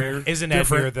 Edmure. Isn't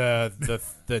Different. Edmure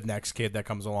the next kid that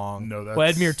comes along? No, that's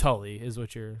Well, Edmure Tully is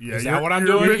what you're. Yeah, Is that you're- what I'm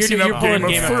you're doing? mixing You're up pulling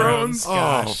Game of Thrones.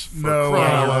 Gosh. For No, crying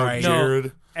out yeah, loud, right.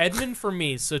 Jared. Edmund for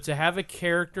me. So to have a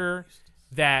character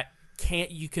that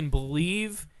you can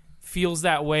believe feels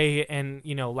that way and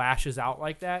lashes out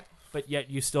like that, but yet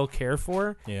you still care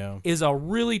for, Yeah. is a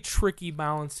really tricky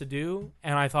balance to do.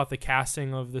 And I thought the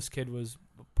casting of this kid was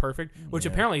perfect, which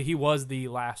apparently he was the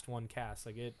last one cast.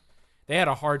 They had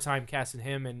a hard time casting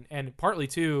him, and partly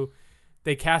too,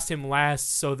 they cast him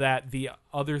last so that the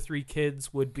other 3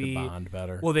 kids would be Bond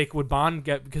better. well, they would bond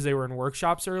because they were in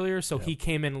workshops earlier. So he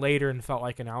came in later and felt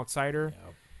like an outsider.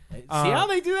 See how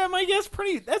they do that, Mike?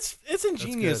 It's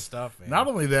ingenious good. stuff, man. Not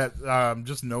only that,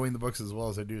 just knowing the books as well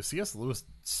as I do, C.S. Lewis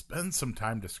spends some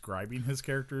time describing his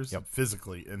characters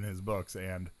physically in his books,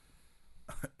 and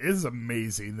it is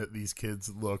amazing that these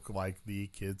kids look like the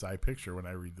kids I picture when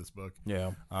I read this book.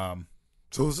 Yeah.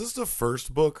 So is this the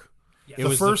first book? It The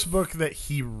was first book that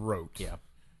he wrote. Yeah.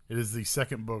 It is the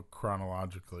second book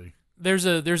chronologically. There's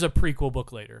a prequel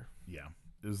book later. Yeah.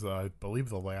 is I believe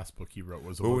the last book he wrote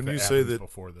was a But book when that you say happens that-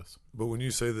 before this. But when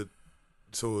you say that,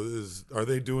 so are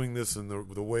they doing this in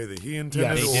the way that he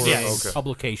intended? Yes. They Or, did it in okay.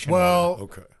 publication. Well,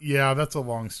 Okay. yeah, that's a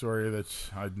long story that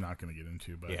I'm not going to get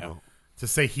into. But Yeah. to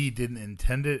say he didn't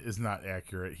intend it is not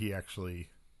accurate. He actually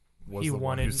was He the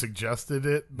one who wanted- suggested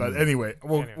it. But anyway,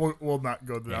 Anyway. we'll not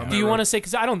go down. Yeah. that Do you road. want to say?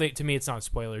 Because I don't think, to me, it's not a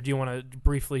spoiler. Do you want to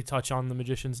briefly touch on the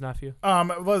magician's nephew?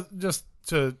 Just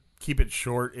to keep it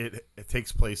short, it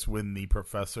takes place when the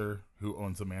professor who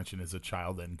owns the mansion is a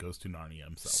child and goes to Narnia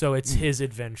himself. So it's his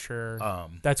adventure.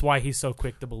 Um, That's why he's so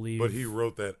quick to believe. But he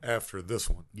wrote that after this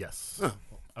one. yes.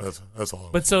 That's all.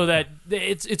 But so that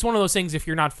it's one of those things. If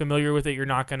you're not familiar with it, you're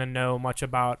not going to know much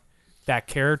about that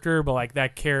character. But like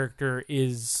that character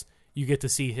is, you get to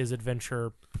see his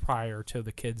adventure prior to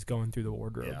the kids going through the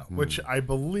wardrobe. Yeah, which I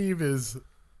believe is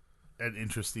an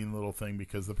interesting little thing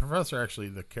because the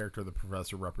character of the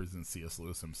professor represents C.S.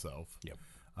 Lewis himself. Yep.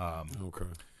 Okay.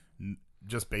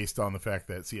 Just based on the fact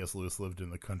that C.S. Lewis lived in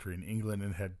the country in England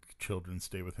and had children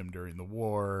stay with him during the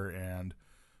war and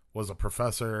was a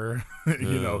professor,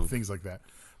 things like that.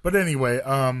 But anyway,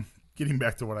 getting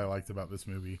back to what I liked about this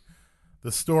movie,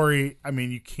 the story, I mean,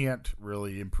 you can't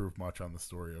really improve much on the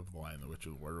story of The Lion, the Witch,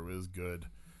 and the Wardrobe. It is good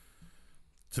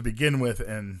to begin with,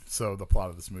 and so the plot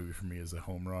of this movie for me is a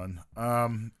home run.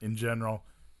 In general,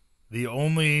 the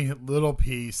only little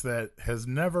piece that has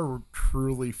never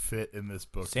truly fit in this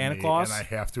book, Santa to me, Claus? and I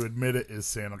have to admit it, is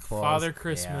Santa Claus. Father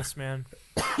Christmas, man.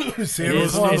 Santa It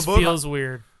Claus. feels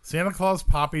weird. Santa Claus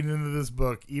popping into this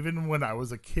book, even when I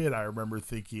was a kid, I remember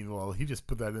thinking, well, he just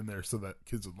put that in there so that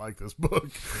kids would like this book.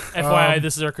 FYI,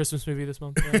 this is our Christmas movie this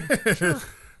month. Yeah.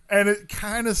 And it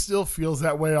kind of still feels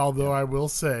that way, although I will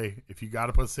say, if you got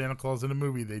to put Santa Claus in a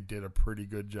movie, they did a pretty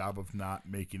good job of not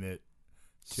making it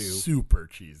super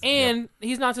cheesy. And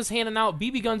he's not just handing out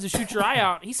BB guns to shoot your eye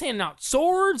out. He's handing out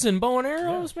swords and bow and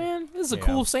arrows, man. This is a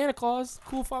cool Santa Claus.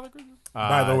 Cool Father Christmas.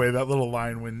 By the way, that little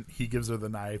line when he gives her the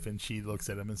knife and she looks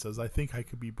at him and says, I think I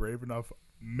could be brave enough,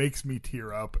 makes me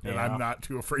tear up, and Yeah. I'm not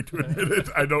too afraid to admit it.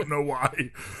 I don't know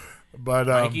why. But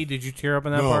Mikey, did you tear up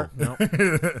in that No. part? No.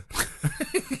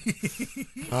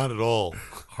 Not at all.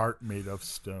 heart made of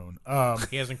stone.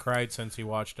 He hasn't cried since he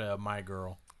watched My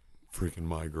Girl. Freaking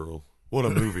My Girl. What a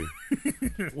movie.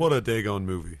 What a daggone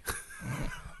movie.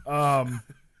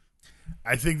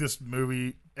 I think this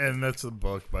movie, and that's a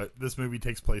book, but this movie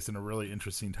takes place in a really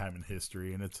interesting time in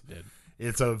history, and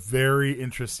it's a very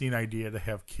interesting idea to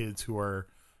have kids who are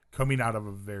coming out of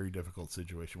a very difficult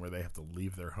situation where they have to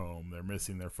leave their home. They're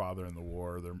missing their father in the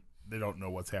war. They don't know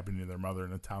what's happening to their mother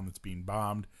in a town that's being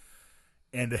bombed,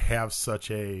 and to have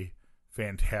such a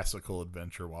fantastical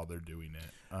adventure while they're doing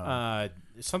it.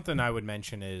 Something I would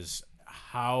mention is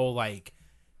how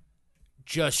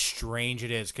just strange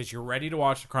it is because you're ready to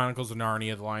watch the Chronicles of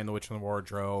Narnia, The Lion, the Witch, and the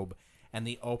Wardrobe, and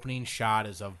the opening shot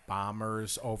is of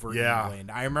bombers over England.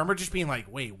 I remember just being like,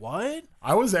 "Wait, what?"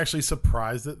 I was actually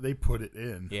surprised that they put it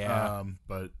in. Yeah.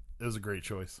 But it was a great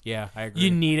choice. Yeah, I agree.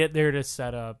 You need it there to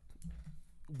set up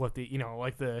what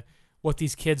what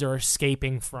these kids are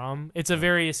escaping from. It's a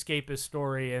very escapist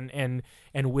story and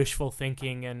wishful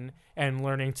thinking and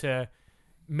learning to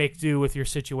make do with your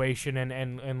situation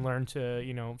and learn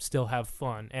to, still have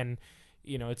fun. And,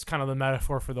 it's kind of the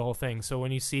metaphor for the whole thing. So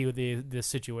when you see this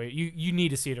situation, you need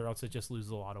to see it or else it just loses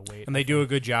a lot of weight. and they do a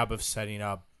good job of setting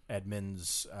up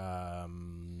Edmund's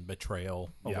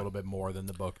betrayal a little bit more than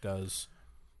the book does.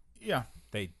 Yeah.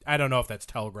 I don't know if that's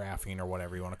telegraphing or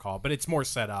whatever you want to call it, but it's more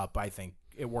set up. I think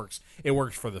it works. It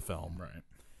works for the film.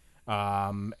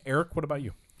 Right. Eric, what about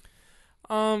you?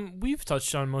 We've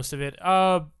touched on most of it.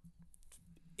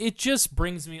 It just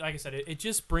brings me, like I said, it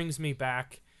just brings me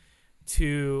back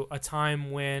to a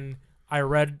time when I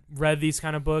read these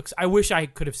kind of books. I wish I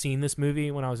could have seen this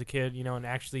movie when I was a kid, and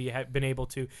actually had been able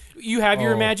to. You have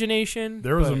your imagination.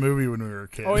 There was a but- movie when we were a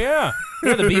kid. Oh yeah,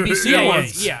 the BBC Yeah,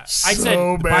 ones. yeah. So I said,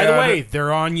 By the bad. way,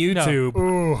 they're on YouTube.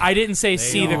 Ooh. I didn't say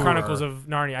see the are. Chronicles of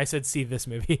Narnia. I said see this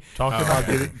movie. Talk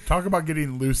about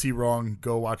getting Lucy wrong.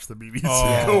 Go watch the BBC.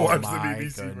 Oh, Go watch the my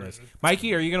BBC goodness. version.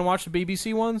 Mikey, are you going to watch the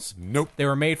BBC ones? Nope. They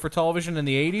were made for television in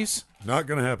the 80s. Not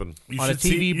going to happen. You On a should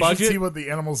see, TV you budget? should see what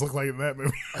the animals look like in that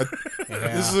movie.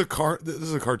 This is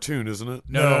a cartoon, isn't it?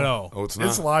 No. Oh, it's not.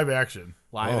 It's live action.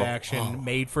 Live Oh, action, wow.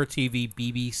 made for TV,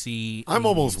 BBC. I'm 80s.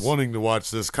 almost wanting to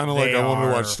watch this, kind of like They I wanted to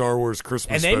are. watch Star Wars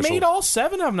Christmas And they special. made all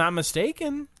 7 of them, not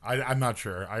mistaken. I'm not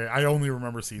sure. I only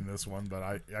remember seeing this one, but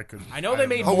I could. I know they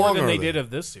made How more long than are they they? did of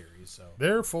this series. So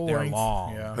They're full They're length.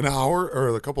 long. Yeah. An hour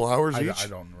or a couple hours I each.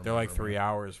 don't remember. they're like 3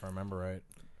 hours, if I remember right.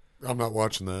 I'm not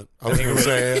watching that. I was going to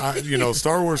say,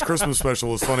 Star Wars Christmas Special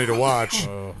was funny to watch,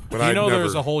 but I never.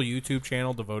 There's a whole YouTube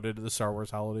channel devoted to the Star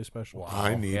Wars Holiday Special.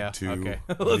 I need to. Okay.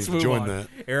 Let's join that.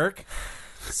 Eric.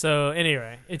 So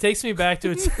anyway, it takes me back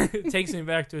to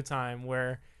a time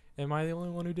where, am I the only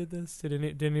one who did this?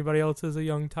 Did anybody else as a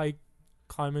young tyke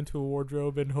climb into a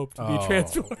wardrobe and hope to be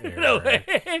transported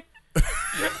away?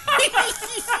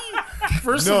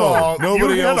 First of all,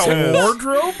 nobody you had else a has.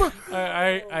 wardrobe?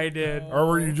 I did. Or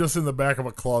were you just in the back of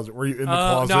a closet? Were you in the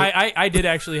closet? No, I did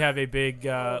actually have a big,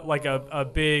 a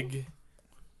big.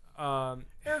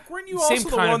 Eric, weren't you Same also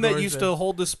the kind one of that used to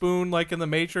hold the spoon like in the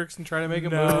Matrix and try to make a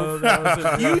No, move? that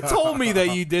wasn't. You told me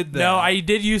that you did that. No, I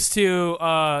did used to.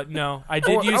 No, I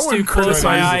did I used to wouldn't close criticize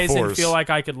my the eyes and Force. feel like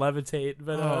I could levitate,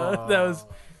 but that was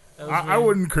I me.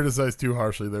 wouldn't criticize too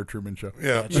harshly their Truman Show.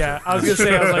 Yeah. Yeah, I was gonna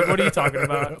say. I was like, "What are you talking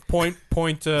about?" Point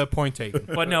taken.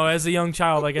 But no, as a young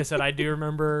child, like I said, I do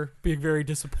remember being very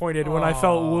disappointed when I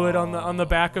felt wood on the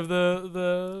back of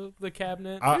the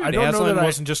cabinet. I don't know Aslan that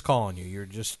wasn't just calling you. You're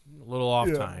just a little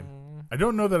off time. I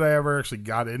don't know that I ever actually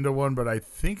got into one, but I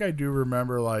think I do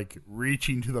remember like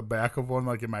reaching to the back of one,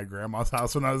 like in my grandma's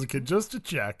house when I was a kid, just to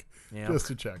check. Yeah. Just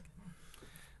to check.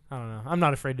 I don't know. I'm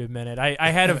not afraid to admit it. I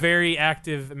had a very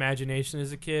active imagination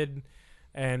as a kid,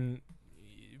 and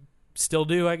still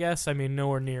do, I guess. I mean,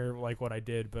 nowhere near like what I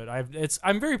did, but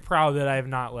I'm very proud that I have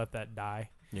not let that die.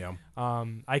 Yeah.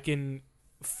 I can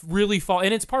really fall,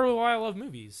 and it's part of why I love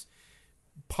movies.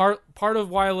 Part of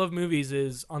why I love movies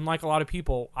is, unlike a lot of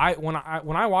people, when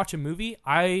I watch a movie,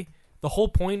 the whole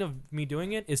point of me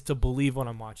doing it is to believe what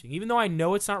I'm watching, even though I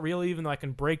know it's not real. Even though I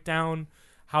can break down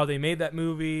how they made that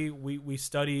movie, we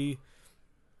study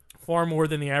far more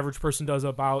than the average person does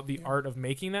about the art of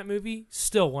making that movie.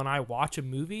 Still, when I watch a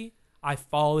movie, I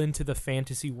fall into the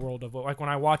fantasy world of it. Like when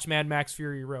I watch Mad Max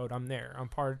Fury Road, I'm there.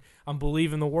 I'm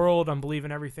believing the world. I'm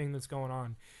believing everything that's going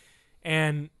on.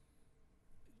 And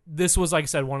this was, like I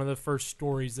said, one of the first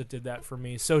stories that did that for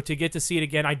me. So to get to see it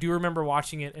again, I do remember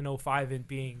watching it in 2005 and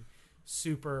being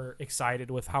super excited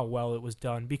with how well it was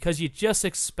done, because you just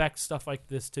expect stuff like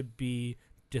this to be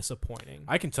disappointing.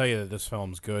 I can tell you that this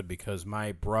film's good because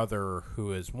my brother,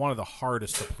 who is one of the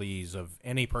hardest to please of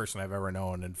any person I've ever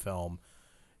known in film,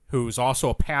 who's also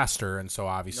a pastor, and so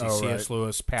obviously C.S.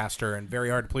 Lewis, pastor, and very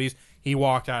hard to please, he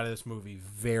walked out of this movie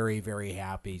very, very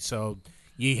happy. So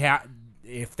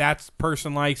if that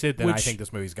person likes it, then I think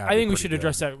this movie's got to be I think we pretty should good.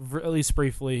 address that at least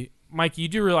briefly. Mike, you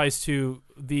do realize, too,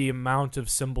 the amount of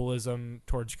symbolism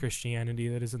towards Christianity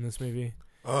that is in this movie?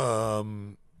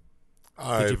 Did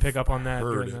you pick up on that?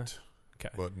 Heard during it, okay.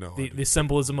 but no. The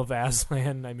symbolism of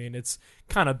Aslan, I mean, it's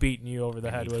kind of beating you over the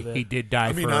head with it. He did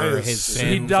die for his sins.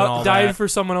 He and all died that. for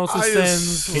someone else's I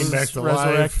sins, came was back to life.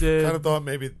 resurrected. Kind of thought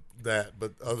maybe that,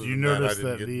 but other You than that, I notice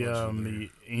didn't that get much from there.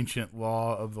 the ancient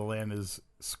law of the land is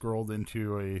scrolled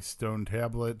into a stone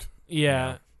tablet.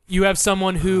 Yeah. You have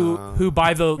someone who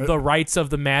by the rights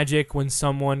of the magic, when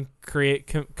someone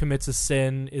commits a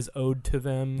sin, is owed to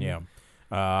them. Yeah.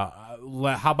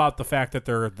 How about the fact that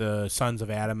they're the sons of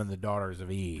Adam and the daughters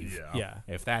of Eve? Yeah.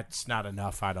 If that's not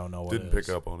enough, I don't know what Didn't is.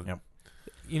 pick up on it. Yep.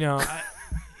 You know, I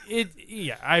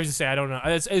was just say I don't know.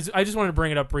 I just wanted to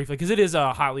bring it up briefly because it is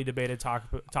a hotly debated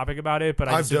topic about it. But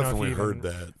I I've just don't know definitely if you heard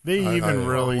even, that. They I even am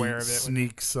really aware of it.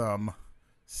 sneak some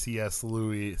C.S.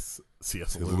 Lewis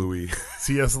Louis.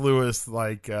 C.S. Lewis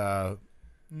like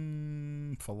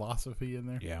philosophy in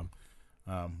there. Yeah.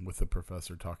 With the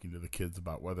professor talking to the kids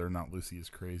about whether or not Lucy is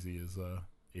crazy is a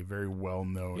very well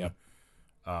known Yep.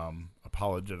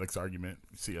 apologetics argument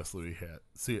C.S. Lewis had.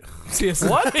 CS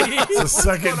what? It's the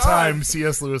second time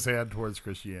C.S. Lewis had towards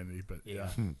Christianity, but yeah.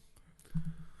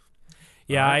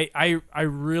 Yeah, I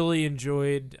really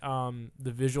enjoyed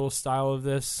the visual style of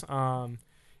this.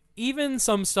 Even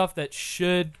some stuff that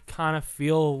should kind of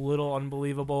feel a little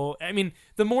unbelievable. I mean,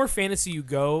 the more fantasy you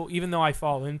go, even though I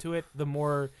fall into it, the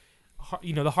more,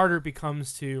 the harder it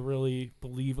becomes to really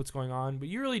believe what's going on. But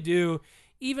you really do,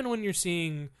 even when you're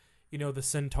seeing, the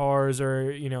centaurs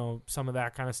or, some of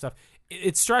that kind of stuff.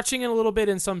 It's stretching it a little bit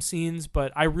in some scenes,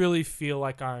 but I really feel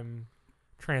like I'm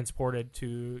transported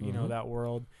to, that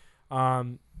world.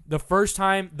 The first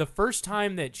time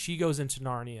that she goes into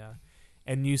Narnia,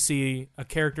 and you see a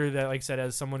character that, like I said,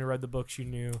 as someone who read the books, you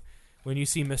knew, when you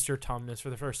see Mr. Tumnus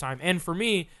for the first time. And for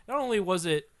me, not only was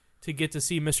it to get to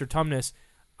see Mr. Tumnus,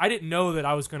 I didn't know that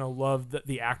I was going to love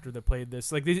the actor that played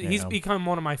this. Like, he's become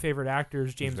one of my favorite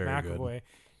actors, James McAvoy. Good.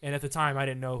 And at the time, I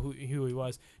didn't know who he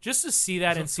was. Just to see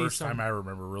that and see first time I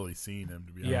remember really seeing him,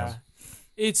 to be honest. Yeah.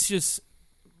 It's just...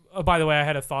 by the way, I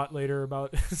had a thought later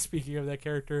about, speaking of that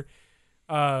character,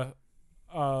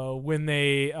 when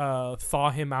they thaw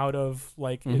him out of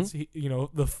like it's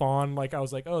the fawn. Like I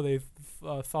was like, oh, they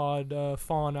thawed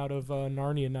fawn out of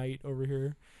Narnia Night over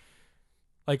here.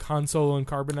 Like Han Solo and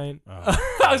Carbonite.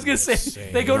 Oh, I was gonna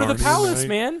say they go to the Narnia palace, Night.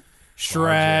 man.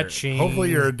 Stretching. Hopefully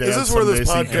you're a dad. Is this where this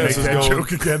someday so you can podcast make is that going?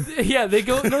 joke again. Yeah, they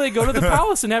go. No, they go to the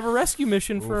palace and have a rescue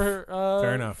mission for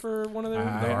Fair enough. for one of their.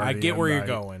 I get where you're Narnia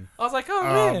going. I was like, oh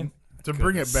man, To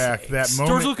bring it back, that George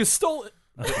moment, Lucas stole it.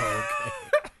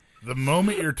 the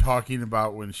moment you're talking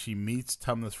about when she meets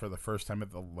Tumnus for the first time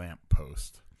at the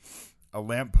lamppost, a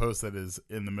lamppost that is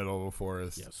in the middle of a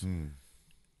forest. Yes.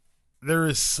 There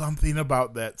is something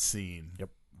about that scene Yep.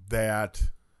 that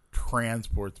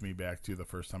transports me back to the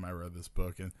first time I read this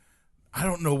book. And I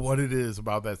don't know what it is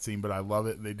about that scene, but I love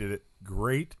it. And they did it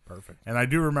great. Perfect. And I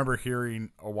do remember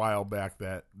hearing a while back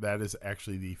that is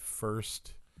actually the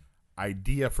first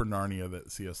idea for Narnia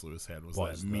that C.S. Lewis had was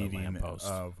Was that the meeting lamppost.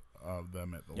 of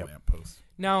them at the Yep. lamppost.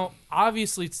 Now,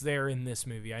 obviously, it's there in this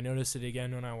movie. I noticed it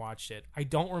again when I watched it. I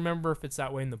don't remember if it's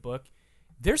that way in the book.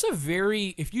 There's a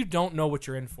very, if you don't know what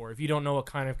you're in for, if you don't know what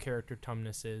kind of character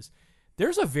Tumnus is,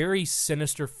 there's a very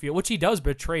sinister feel, which he does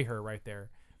betray her right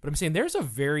there. But I'm saying there's a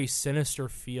very sinister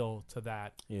feel to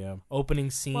that Yeah.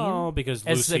 opening scene. Well, because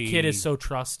as the Lucy, kid is so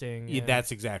trusting. Yeah, and-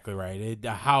 that's exactly right.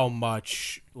 How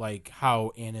much, like,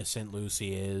 how innocent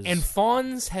Lucy is. and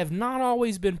fawns have not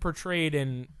always been portrayed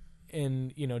in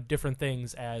different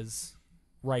things as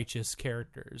righteous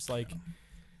characters. Like,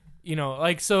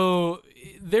 so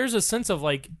there's a sense of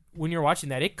like when you're watching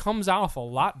that, it comes off a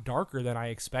lot darker than I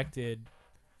expected,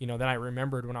 than I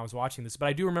remembered when I was watching this. But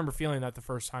I do remember feeling that the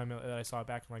first time that I saw it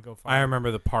back in like 05. I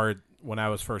remember the part when I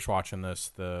was first watching this,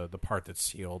 the part that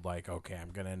sealed, like, okay,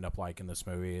 I'm going to end up liking this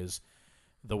movie is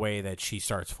the way that she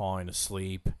starts falling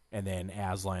asleep and then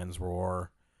Aslan's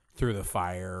roar through the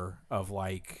fire of,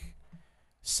 like,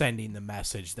 sending the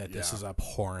message that this Yeah. is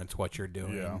abhorrent what you're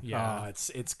doing. Yeah.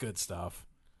 It's good stuff.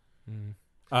 Mm.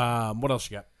 What else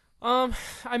you got?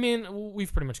 I mean,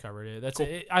 we've pretty much covered it. That's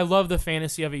it. I love the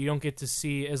fantasy of it. You don't get to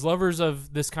see, as lovers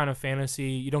of this kind of fantasy,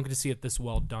 you don't get to see it this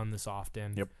well done this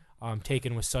often. Yep.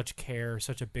 Taken with such care,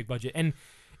 such a big budget, and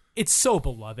it's so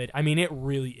beloved. I mean, it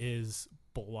really is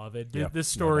beloved. Yep,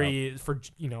 This no story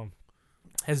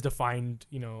has defined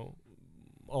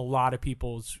a lot of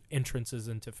people's entrances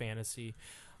into fantasy.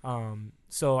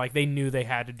 So like they knew they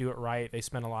had to do it right. They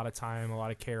spent a lot of time, a lot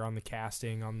of care on the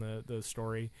casting, on the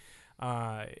story.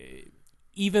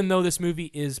 Even though this movie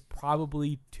is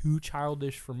probably too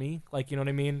childish for me, like, you know what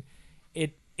I mean?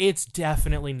 It's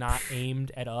definitely not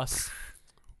aimed at us.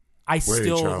 I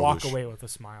still walk childish. away with a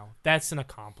smile. That's an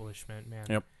accomplishment, man.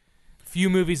 Yep. Few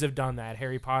movies have done that.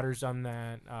 Harry Potter's done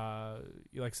that.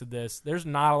 Like I said, there's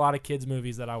not a lot of kids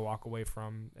movies that I walk away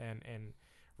from and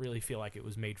really feel like it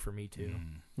was made for me too.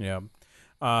 Yeah.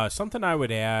 Something I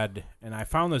would add, and I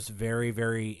found this very,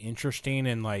 very interesting,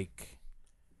 and like,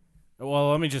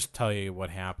 well, let me just tell you what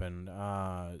happened.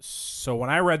 So when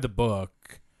I read the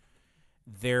book,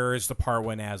 there is the part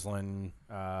when Aslan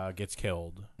gets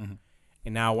killed. Mm-hmm.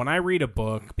 And now when I read a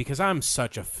book, because I'm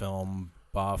such a film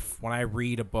buff, when I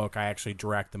read a book, I actually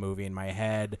direct the movie in my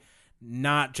head.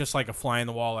 Not just like a fly in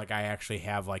the wall, like I actually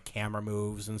have like camera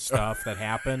moves and stuff that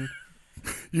happen.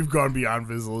 You've gone beyond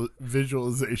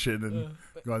visualization and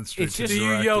gone straight It's to just- Do you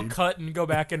directing. yell cut and go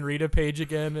back and read a page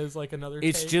again as like another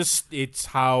It's take? just, it's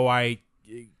how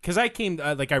because I came,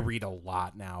 like I read a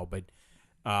lot now, but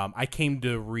I came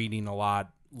to reading a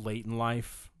lot late in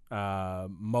life. I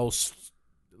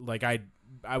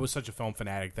was such a film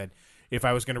fanatic that if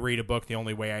I was going to read a book, the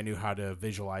only way I knew how to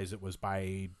visualize it was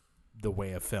by the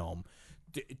way of film.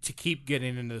 To keep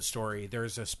getting into the story,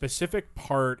 there's a specific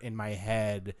part in my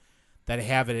head that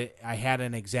I had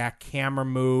an exact camera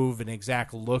move, an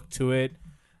exact look to it.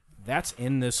 That's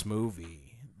in this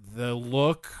movie. The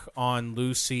look on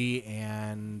Lucy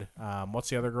and what's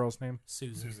the other girl's name?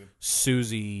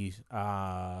 Susie.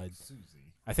 I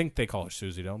think they call her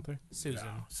Susie, don't they? Susan.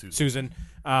 Susan.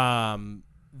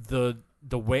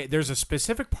 The way there's a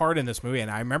specific part in this movie, and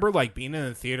I remember like being in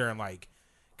the theater and like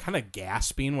kind of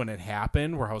gasping when it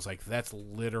happened, where I was like, "That's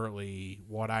literally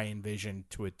what I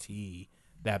envisioned to a T."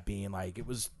 That being like, it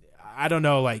was. I don't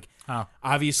know, like,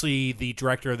 obviously the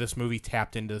director of this movie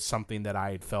tapped into something that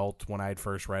I had felt when I had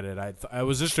first read it. It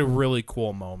was just a really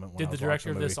cool moment. When Did I the was director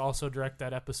watching of the this also direct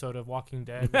that episode of Walking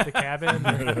Dead with the cabin?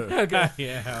 Okay.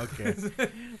 Yeah, okay.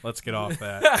 Let's get off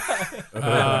that.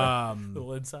 A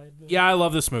little inside. Yeah, I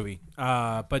love this movie.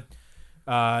 But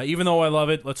even though I love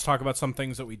it, let's talk about some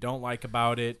things that we don't like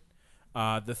about it.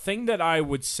 The thing that I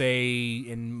would say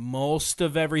in most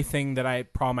of everything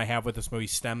problem I have with this movie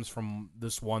stems from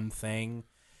this one thing,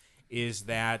 is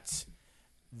that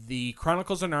the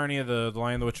Chronicles of Narnia, the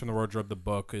Lion, the Witch, and the Wardrobe, the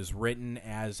book, is written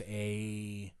as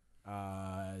a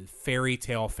fairy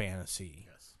tale fantasy.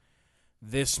 Yes.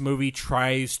 This movie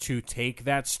tries to take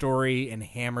that story and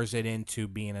hammers it into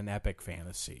being an epic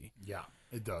fantasy. Yeah,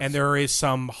 it does. And there are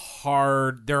some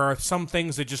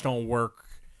things that just don't work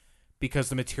because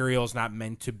the material is not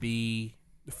meant to be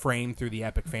framed through the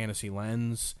epic fantasy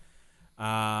lens.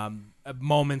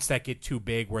 Moments that get too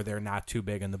big where they're not too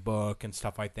big in the book and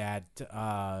stuff like that.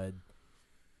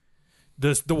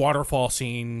 The waterfall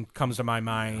scene comes to my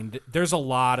mind. There's a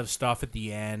lot of stuff at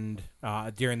the end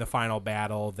during the final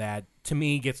battle that to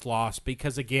me gets lost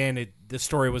because again, the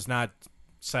story was not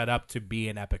set up to be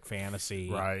an epic fantasy.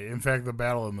 Right. In fact, the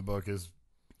battle in the book is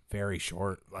Very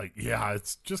short.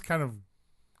 it's just kind of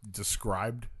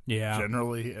described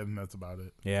generally, and that's about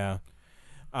it. Yeah.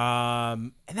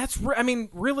 And that's,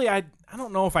 really, I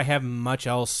don't know if I have much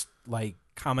else,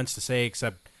 comments to say,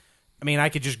 except, I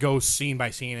could just go scene by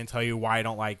scene and tell you why I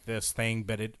don't like this thing,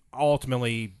 but it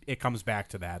comes back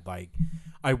to that.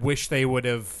 I wish they would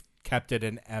have kept it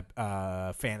an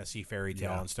fantasy fairy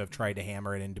tale instead of tried to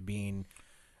hammer it into being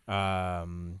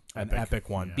an epic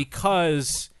one,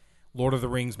 because Lord of the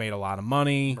Rings made a lot of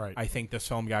money. Right. I think this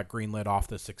film got greenlit off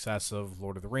the success of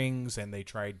Lord of the Rings, and they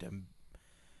tried to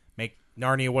make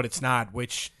Narnia what it's not,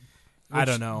 which I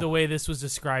don't know. The way this was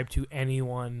described to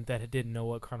anyone that didn't know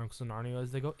what Chronicles of Narnia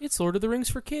was, they go, "It's Lord of the Rings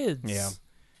for kids." Yeah.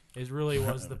 It really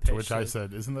was the pitch. To which I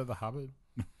said, "Isn't that The Hobbit?"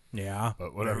 Yeah,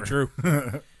 But whatever. Very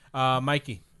true.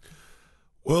 Mikey.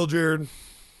 Well, Jared,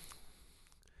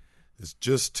 it's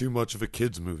just too much of a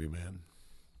kids movie, man.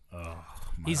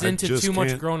 He's I into just too much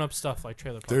can't- grown-up stuff like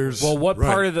Trailer Park There's- Boys. Well, what Right.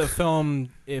 part of the film,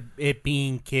 it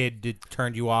being kid,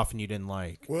 turned you off and you didn't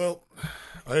like? Well,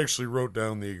 I actually wrote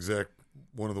down the exact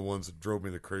one of the ones that drove me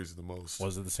the crazy the most.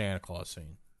 Was it the Santa Claus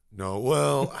scene? No,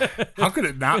 well, How could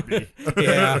it not be?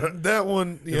 Yeah. that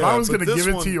one. Yeah, If I was but going to this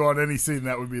give it one- to you on any scene,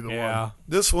 that would be the one.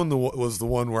 This one was the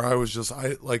one where I was just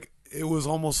it was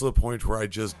almost to the point where I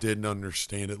just didn't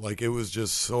understand it. It was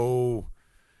just so.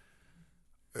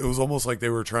 It was almost like they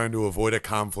were trying to avoid a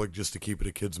conflict just to keep it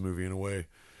a kids movie in a way,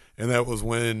 and that was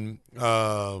when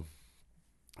the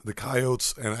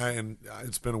coyotes and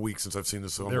it's been a week since I've seen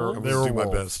this, so They were I'm going to do my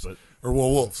wolves, best. but- Or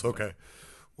wolves, okay.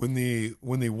 When the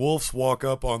wolves walk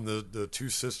up on the two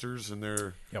sisters and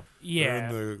they're Yeah.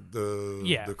 in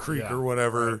Yeah. the creek Yeah. or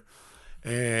whatever,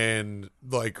 and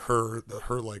her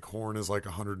horn is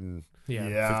 152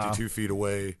 Yeah. feet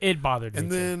away, It bothered me. and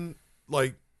too. then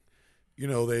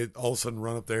they all of a sudden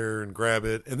run up there and grab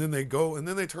it, and then they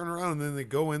turn around and then they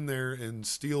go in there and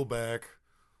steal back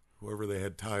whoever they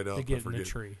had tied up. to I get in the forget.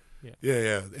 tree. Yeah.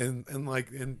 Yeah,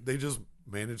 and they just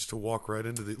managed to walk right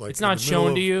into the It's in not the middle shown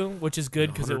of- to you, which is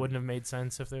good because it 100 wouldn't have made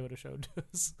sense if they would have showed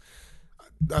us.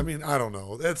 I don't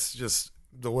know. That's just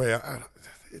the way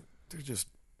they're just.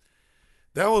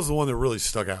 That was the one that really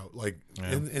stuck out.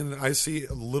 And I see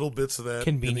little bits of that. in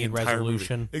Convenient the entire movie.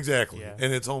 resolution. Exactly. Yeah.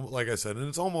 And it's like I said, and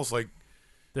it's almost like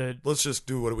let's just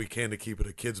do what we can to keep it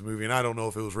a kids movie. And I don't know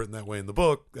if it was written that way in the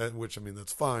book, which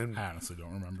that's fine. I honestly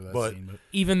don't remember that But- scene. But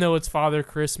Even though it's Father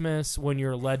Christmas, when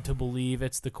you're led to believe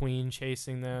it's the Queen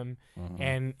chasing them, Mm-hmm.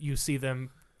 and you see them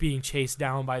being chased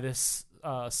down by this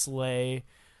sleigh,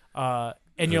 and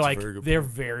you're That's a like, very good they're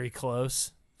point. very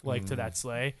close, to that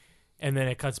sleigh. And then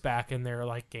it cuts back, and they're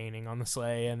gaining on the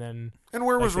sleigh, and then And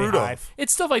where was they Rudolph? hide.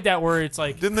 It's stuff like that where it's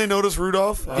like, Didn't they notice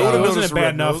Rudolph? I Yeah, would've wasn't noticed it a bad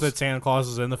red enough nose. that Santa Claus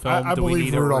is in the film? I Do we believe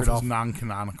need a Rudolph is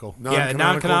non-canonical. Yeah,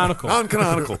 non-canonical.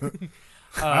 Non-canonical.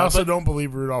 I also don't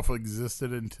believe Rudolph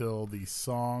existed until the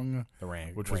song, The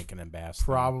which was Rankin and Bass.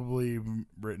 probably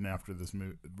written after this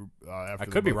movie. I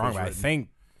could be wrong, but I think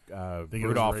it was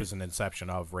Rudolph right. is an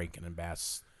inception of Rankin and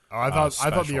Bass. I thought the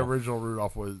special. original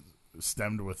Rudolph was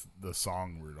stemmed with the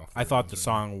song Rudolph. I thought the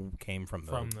song came from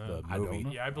From the the- I movie. don't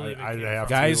know. Yeah, I believe it I'd came have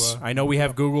from- Guys, to, I know we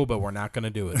have Google, but we're not going to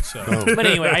do it. So But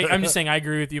anyway, I'm just saying I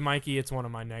agree with you, Mikey. It's one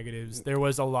of my negatives. There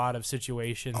was a lot of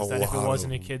situations A that if it lot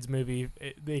wasn't a of them. kids movie,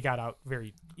 they got out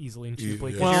very easily and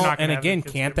cheaply. 'cause Yeah. you're well, not gonna and have again,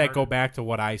 kids can't get that go murdered. back to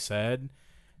what I said?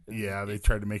 yeah, they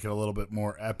tried to make it a little bit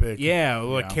more epic. Yeah,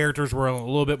 Yeah. characters were in a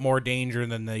little bit more danger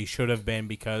than they should have been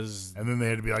because And then they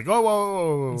had to be like, "Oh, whoa, whoa,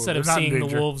 whoa, whoa. Instead of they're not in seeing the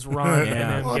danger." wolves run Yeah. and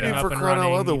then Well, I getting mean, up for and crying out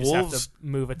running, loud, the you just wolves- have to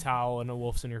move a towel and a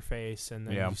wolf's in your face, and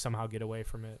then Yeah. you somehow get away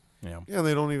from it. yeah. Yeah, and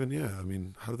they don't even. Yeah, I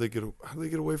mean, how do they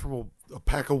get away from a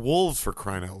pack of wolves, for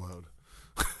crying out loud?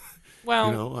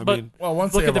 Well, I but mean, Well,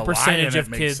 once look they at the have a lion, percentage it of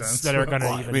makes kids sense. that are going to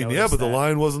well, I even mean, notice yeah, but that. the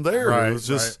lion wasn't there. Right, it was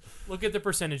just Look at the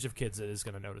percentage of kids that is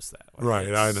going to notice that. Like,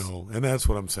 right. I it's- know, and that's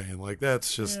what I'm saying.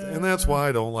 That's just, and that's why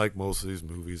I don't like most of these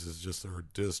movies. Is just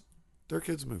they're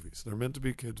kids movies. They're meant to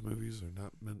be kids movies. They're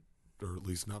not meant or at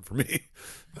least not for me.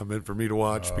 Not meant for me to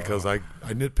watch because I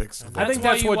nitpick stuff. That's think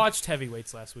why that's you what- watched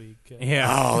Heavyweights last week. Yeah.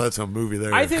 Oh, that's a movie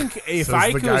there. I think if Says I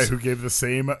the could, guy who gave the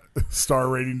same star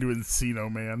rating to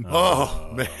Encino Man.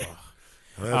 Oh man,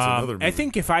 that's another movie. I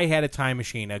think if I had a time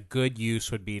machine, a good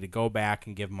use would be to go back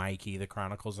and give Mikey the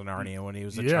Chronicles of Narnia when he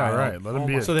was a Yeah, child. right. Let him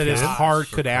be a So that his kid. heart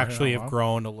could For crying actually out have loud.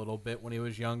 grown a little bit when he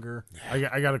was younger.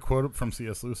 I got a quote from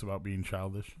C.S. Lewis about being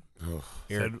childish. Ugh.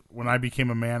 Said, when I became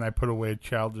a man, I put away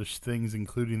childish things,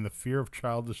 including the fear of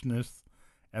childishness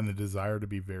and the desire to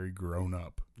be very grown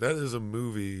up. That is a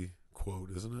movie quote,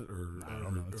 isn't it? Or I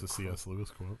don't know. It's a C.S.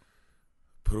 Lewis quote.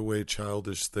 Put away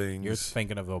childish things. You're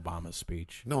thinking of Obama's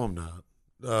speech. No, I'm not.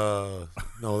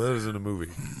 No, that isn't a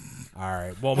movie. All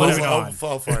right. Well, I'll, moving on.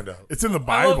 I'll find out. It's in the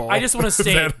I love- Bible. I just want to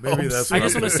state. That Maybe helps. that's I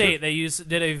just what want to it is. say they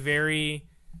did a very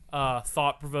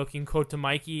thought-provoking quote to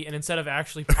Mikey, and instead of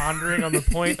actually pondering on the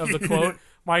point of the quote,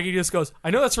 Mikey just goes, "I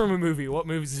know that's from a movie. What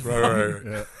movie is it from?" Right,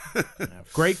 right. Yeah.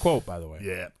 Great quote, by the way.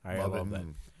 Yeah, I love love it.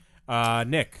 that.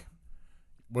 Nick,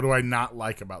 What do I not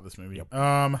like about this movie?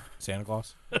 Santa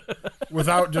Claus.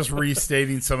 Without just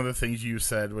restating some of the things you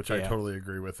said, which I Yeah. totally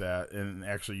agree with that, and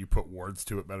actually you put words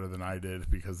to it better than I did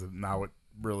because now it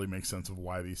really makes sense of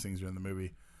why these things are in the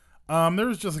movie. There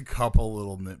was just a couple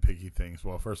little nitpicky things.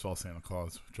 Well, first of all, Santa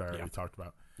Claus, which I already talked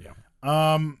about.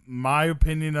 Yeah. My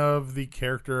opinion of the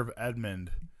character of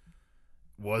Edmund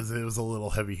was it was a little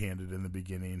heavy-handed in the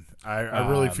beginning. I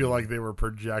really feel like they were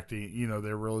projecting, they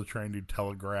were really trying to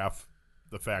telegraph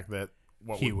the fact that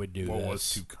He would do what was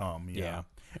this. to come. Yeah.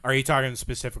 Are you talking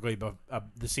specifically about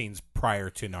the scenes prior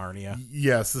to Narnia?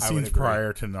 Yes, the I would scenes agree.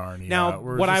 prior to Narnia. Now,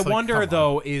 were what I just like, wonder come on.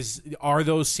 though is, are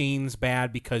those scenes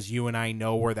bad because you and I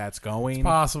know where that's going?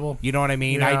 Possible. You know what I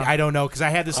mean? Yeah. I don't know because I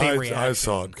had the same reaction. I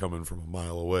saw it coming from a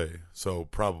mile away, so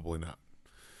probably not.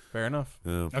 Fair enough.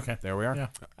 Yeah. Okay. There we are. Yeah.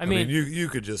 I mean, you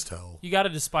could just tell. you got to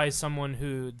despise someone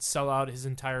who'd sell out his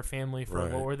entire family for Right.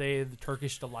 what were they, the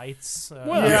Turkish delights?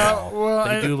 Well,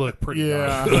 They do look pretty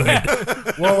yeah.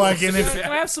 nice. Well, like, and if Can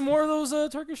I have some more of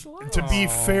those Turkish delights? to be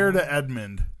fair to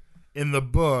Edmund, in the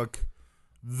book,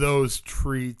 those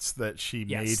treats that she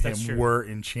Yes, made that's him true. were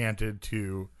enchanted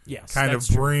to Yes, kind of that's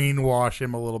true. brainwash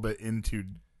him a little bit into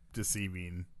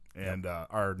deceiving and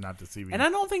or not deceiving. And I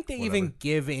don't think they even Whatever.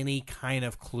 give any kind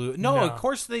of clue. No, No. of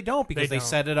course they don't because They they don't.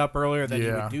 set it up earlier that he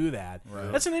Yeah. would do that.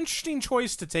 Right. That's an interesting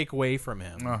choice to take away from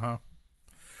him. Uh-huh.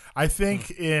 I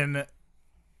think in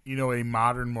a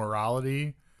modern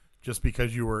morality, just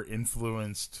because you were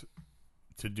influenced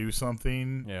to do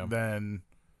something, Yeah. then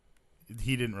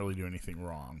he didn't really do anything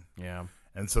wrong. Yeah.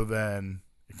 And so then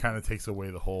it kind of takes away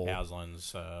the whole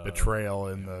Aslan's betrayal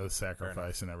and the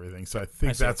sacrifice and everything. So I I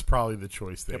think see that's probably the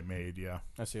choice they Yep. made, yeah.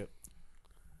 I see it.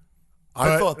 I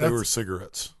But thought they that's- were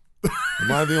cigarettes.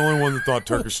 Am I the only one that thought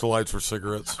Turkish delights were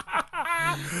cigarettes?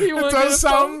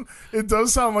 It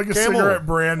does sound like a Camel. cigarette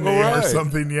brand name or Right.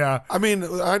 something, yeah. I mean,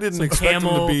 I didn't expect them to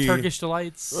Camel be Turkish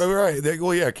delights. Right.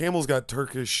 Well, yeah, Camel's got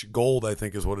Turkish gold, I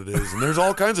think is what it is. And there's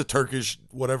all kinds of Turkish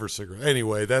whatever cigarette.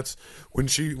 Anyway, that's when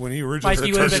he originally Mikey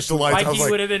said would have Turkish been- delights. I Mikey was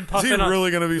like, would have been is he puffing on-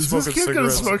 really going to be Is this smoking kid going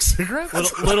to cigarettes? smoke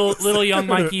cigarettes? little young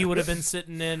Mikey would have been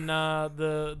sitting in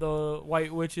the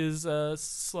White Witch's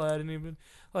sled and he'd been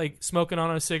like smoking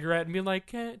on a cigarette and being like,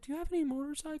 do you have any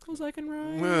motorcycles I can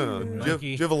ride? Yeah. Do you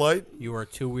Mikey. have a light? You are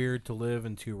too weird to live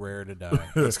and too rare to die.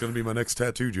 That's going to be my next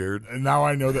tattoo, Jared. And now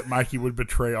I know that Mikey would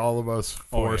betray all of us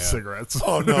for yeah. cigarettes.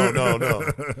 Oh,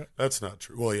 no. That's not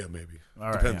true. Well, yeah, maybe. All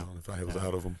right, Depends yeah. on if I was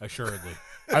out of them. Assuredly.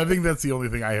 I think that's the only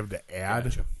thing I have to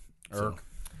add. Gotcha.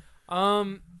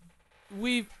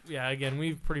 We've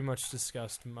pretty much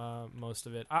discussed most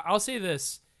of it. I'll say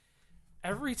this.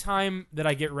 Every time that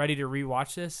I get ready to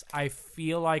rewatch this, I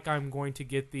feel like I'm going to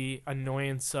get the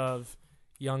annoyance of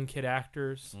young kid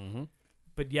actors. Mm-hmm.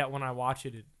 But yet when I watch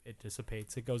it, it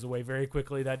dissipates. It goes away very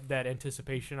quickly, that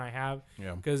anticipation I have.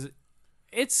 Yeah. Because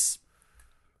it's...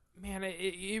 Man,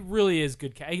 it really is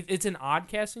good. It's an odd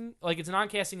casting. Like, it's an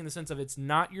odd casting in the sense of it's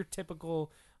not your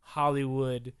typical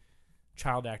Hollywood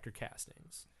child actor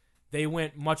castings. They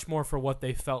went much more for what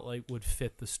they felt like would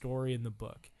fit the story in the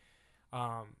book.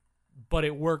 But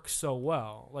it works so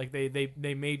well. Like,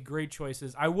 they made great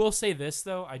choices. I will say this,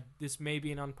 though. This may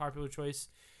be an unpopular choice.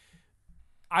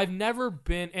 I've never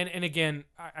been... And again,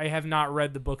 I have not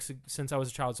read the books since I was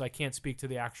a child, so I can't speak to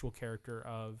the actual character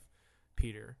of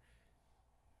Peter.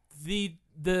 The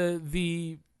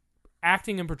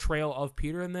acting and portrayal of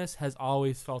Peter in this has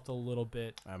always felt a little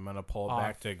bit... I'm going to pull it off.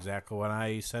 back to exactly what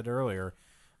I said earlier.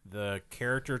 The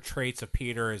character traits of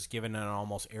Peter is given an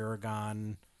almost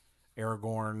Aragorn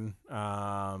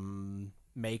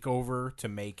makeover to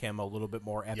make him a little bit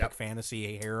more epic Yep.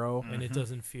 fantasy hero, and it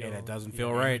doesn't feel. and it doesn't feel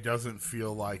He right. doesn't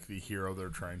feel like the hero they're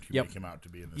trying to Yep. make him out to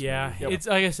be in this Yeah, movie. it's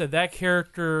like I said, that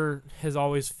character has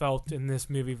always felt in this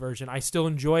movie version. I still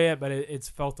enjoy it, but it's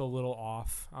felt a little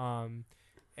off.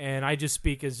 And I just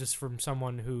speak as just from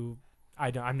someone who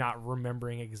I'm not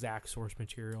remembering exact source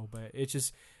material, but it's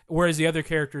just whereas the other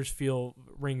characters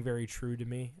ring very true to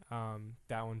me.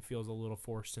 That one feels a little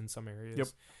forced in some areas. Yep.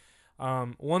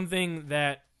 One thing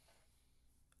that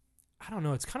I don't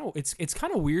know, it's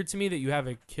kind of weird to me that you have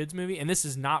a kids movie, and this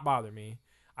does not bother me.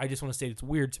 I just want to state it's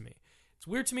weird to me. It's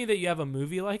weird to me that you have a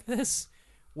movie like this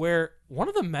where one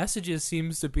of the messages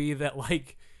seems to be that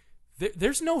like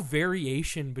there's no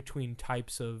variation between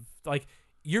types of like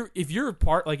if you're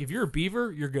a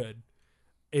beaver, you're good.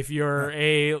 If you're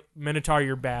a minotaur,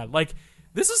 you're bad. Like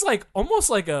this is like almost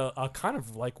like a kind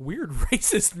of like weird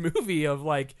racist movie of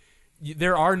like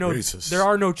there are no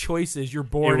choices. You're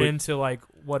born into like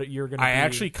what you're gonna. I be.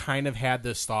 actually kind of had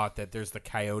this thought that there's the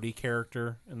coyote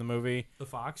character in the movie. The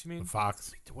fox, you mean? The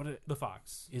fox. The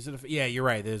fox. Is it? Yeah, you're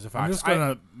right. There's a fox. I'm just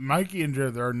gonna Mikey and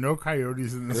Jared. There are no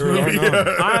coyotes in this There are movie. none.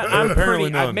 I'm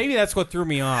Apparently pretty. none. Maybe that's what threw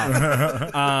me off.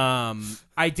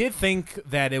 I did think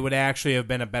that it would actually have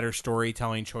been a better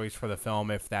storytelling choice for the film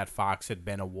if that fox had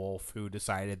been a wolf who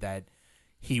decided that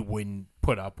he wouldn't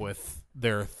put up with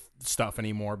their stuff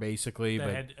anymore, basically.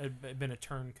 That But had been a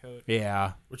turncoat.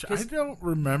 yeah, Which I don't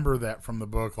remember that from the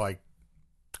book, like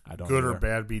I don't good either. or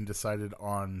bad being decided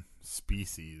on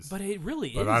species. But it really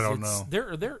is. But I don't know. There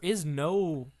are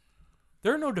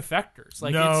no defectors.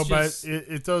 Like no, it's just, but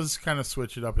it does kind of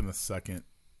switch it up in the second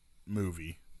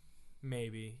movie.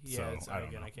 maybe. Yeah. So, It's, I don't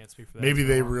again, know. I can't speak for that. Maybe It's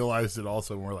they been a while. realized it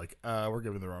also, and we're like, we're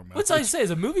giving the wrong message. What's I say? Is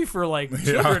a movie for like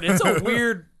children. It's a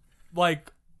weird,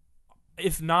 like,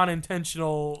 if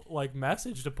non-intentional, like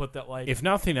message to put that like. If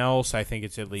nothing else, I think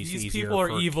it's at least these easier people are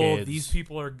for evil, kids. these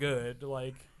people are good.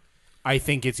 Like I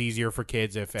think it's easier for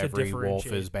kids if every wolf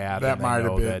differentiate. is bad. that and they might have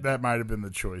know been that might have been the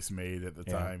choice made at the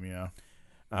Yeah. time. Yeah.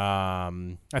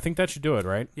 I think that should do it,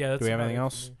 right? yeah, that's Do we have about anything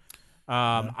it for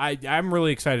else? me. I'm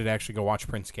really excited to actually go watch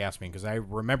Prince Caspian because I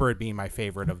remember it being my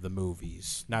favorite of the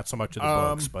movies, not so much of the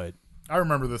books, but I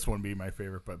remember this one being my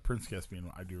favorite, but Prince Caspian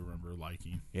I do remember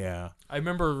liking. yeah. I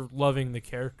remember loving the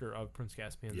character of Prince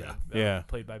Caspian. Yeah. Yeah.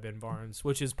 Played by Ben Barnes,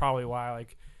 which is probably why,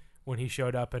 like, when he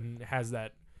showed up and has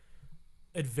that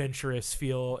adventurous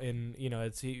feel in,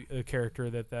 it's a character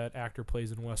that actor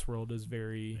plays in Westworld is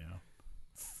very Yeah.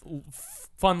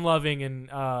 fun-loving and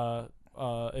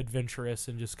adventurous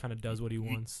and just kind of does what he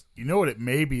wants. You know what it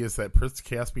may be is that Prince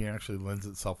Caspian actually lends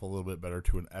itself a little bit better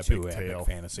to an epic To tale. epic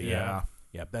fantasy. Yeah.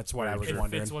 Yep, that's what I was It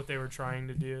wondering. fits what they were trying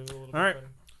to do. A little bit All right. better.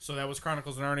 So that was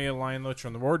Chronicles of Narnia, Lion, Lich,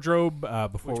 and the Wardrobe.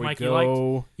 Before Which we Mikey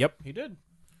go, yep, he did.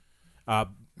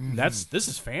 This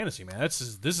is fantasy, man. This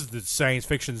is the science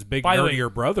fiction's big By the way,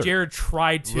 nerdier brother. Jared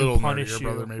tried to Little punish nerdier you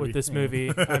brother, maybe. with this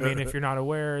movie. I mean, if you're not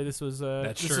aware, this was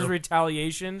That's this is true.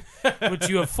 retaliation, which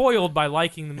you have foiled by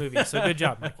liking the movie. So good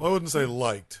job, Mike. Well, I wouldn't say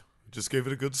liked. Just gave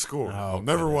it a good score. Oh, I'll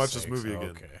never goodness watch this sakes. movie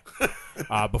again.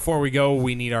 Okay. Before we go,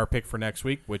 we need our pick for next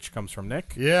week, which comes from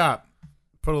Nick. Yeah.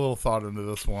 Put a little thought into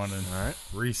this one, and All right.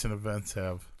 recent events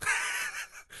have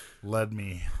led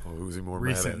me. Oh, who's he more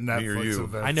Recent mad at? Me or Netflix you?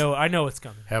 events I know it's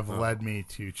coming. have led me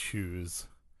to choose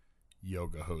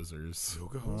Yoga Hosers.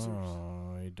 Yoga hosers.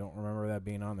 Oh, I don't remember that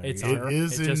being on there. It's You It sure?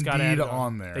 is It just got indeed added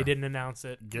on there. They didn't announce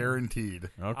it. Guaranteed.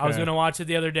 Okay. I was gonna watch it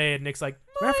the other day, and Nick's like,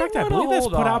 Matter of fact, I "Might believe wanna that's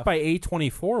hold put off." out by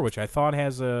A24, which I thought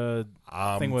has a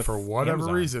thing with For whatever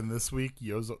Amazon. reason, this week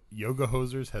Yoga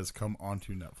Hosers has come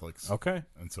onto Netflix. Okay.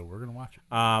 And so we're going to watch it.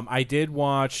 I did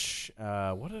watch.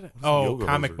 What did it? Oh, Yoga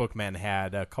Comic Hoser? Book Men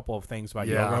had a couple of things about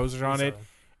Yeah. Yoga Hosers on it,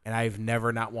 and I've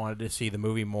never not wanted to see the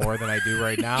movie more than I do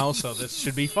right now. So this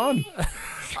should be fun.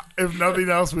 If nothing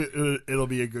else, it'll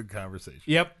be a good conversation.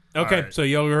 Yep. Okay. All right. So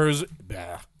Yoga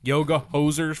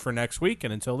Hosers for next week,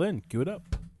 and until then, cue it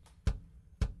up.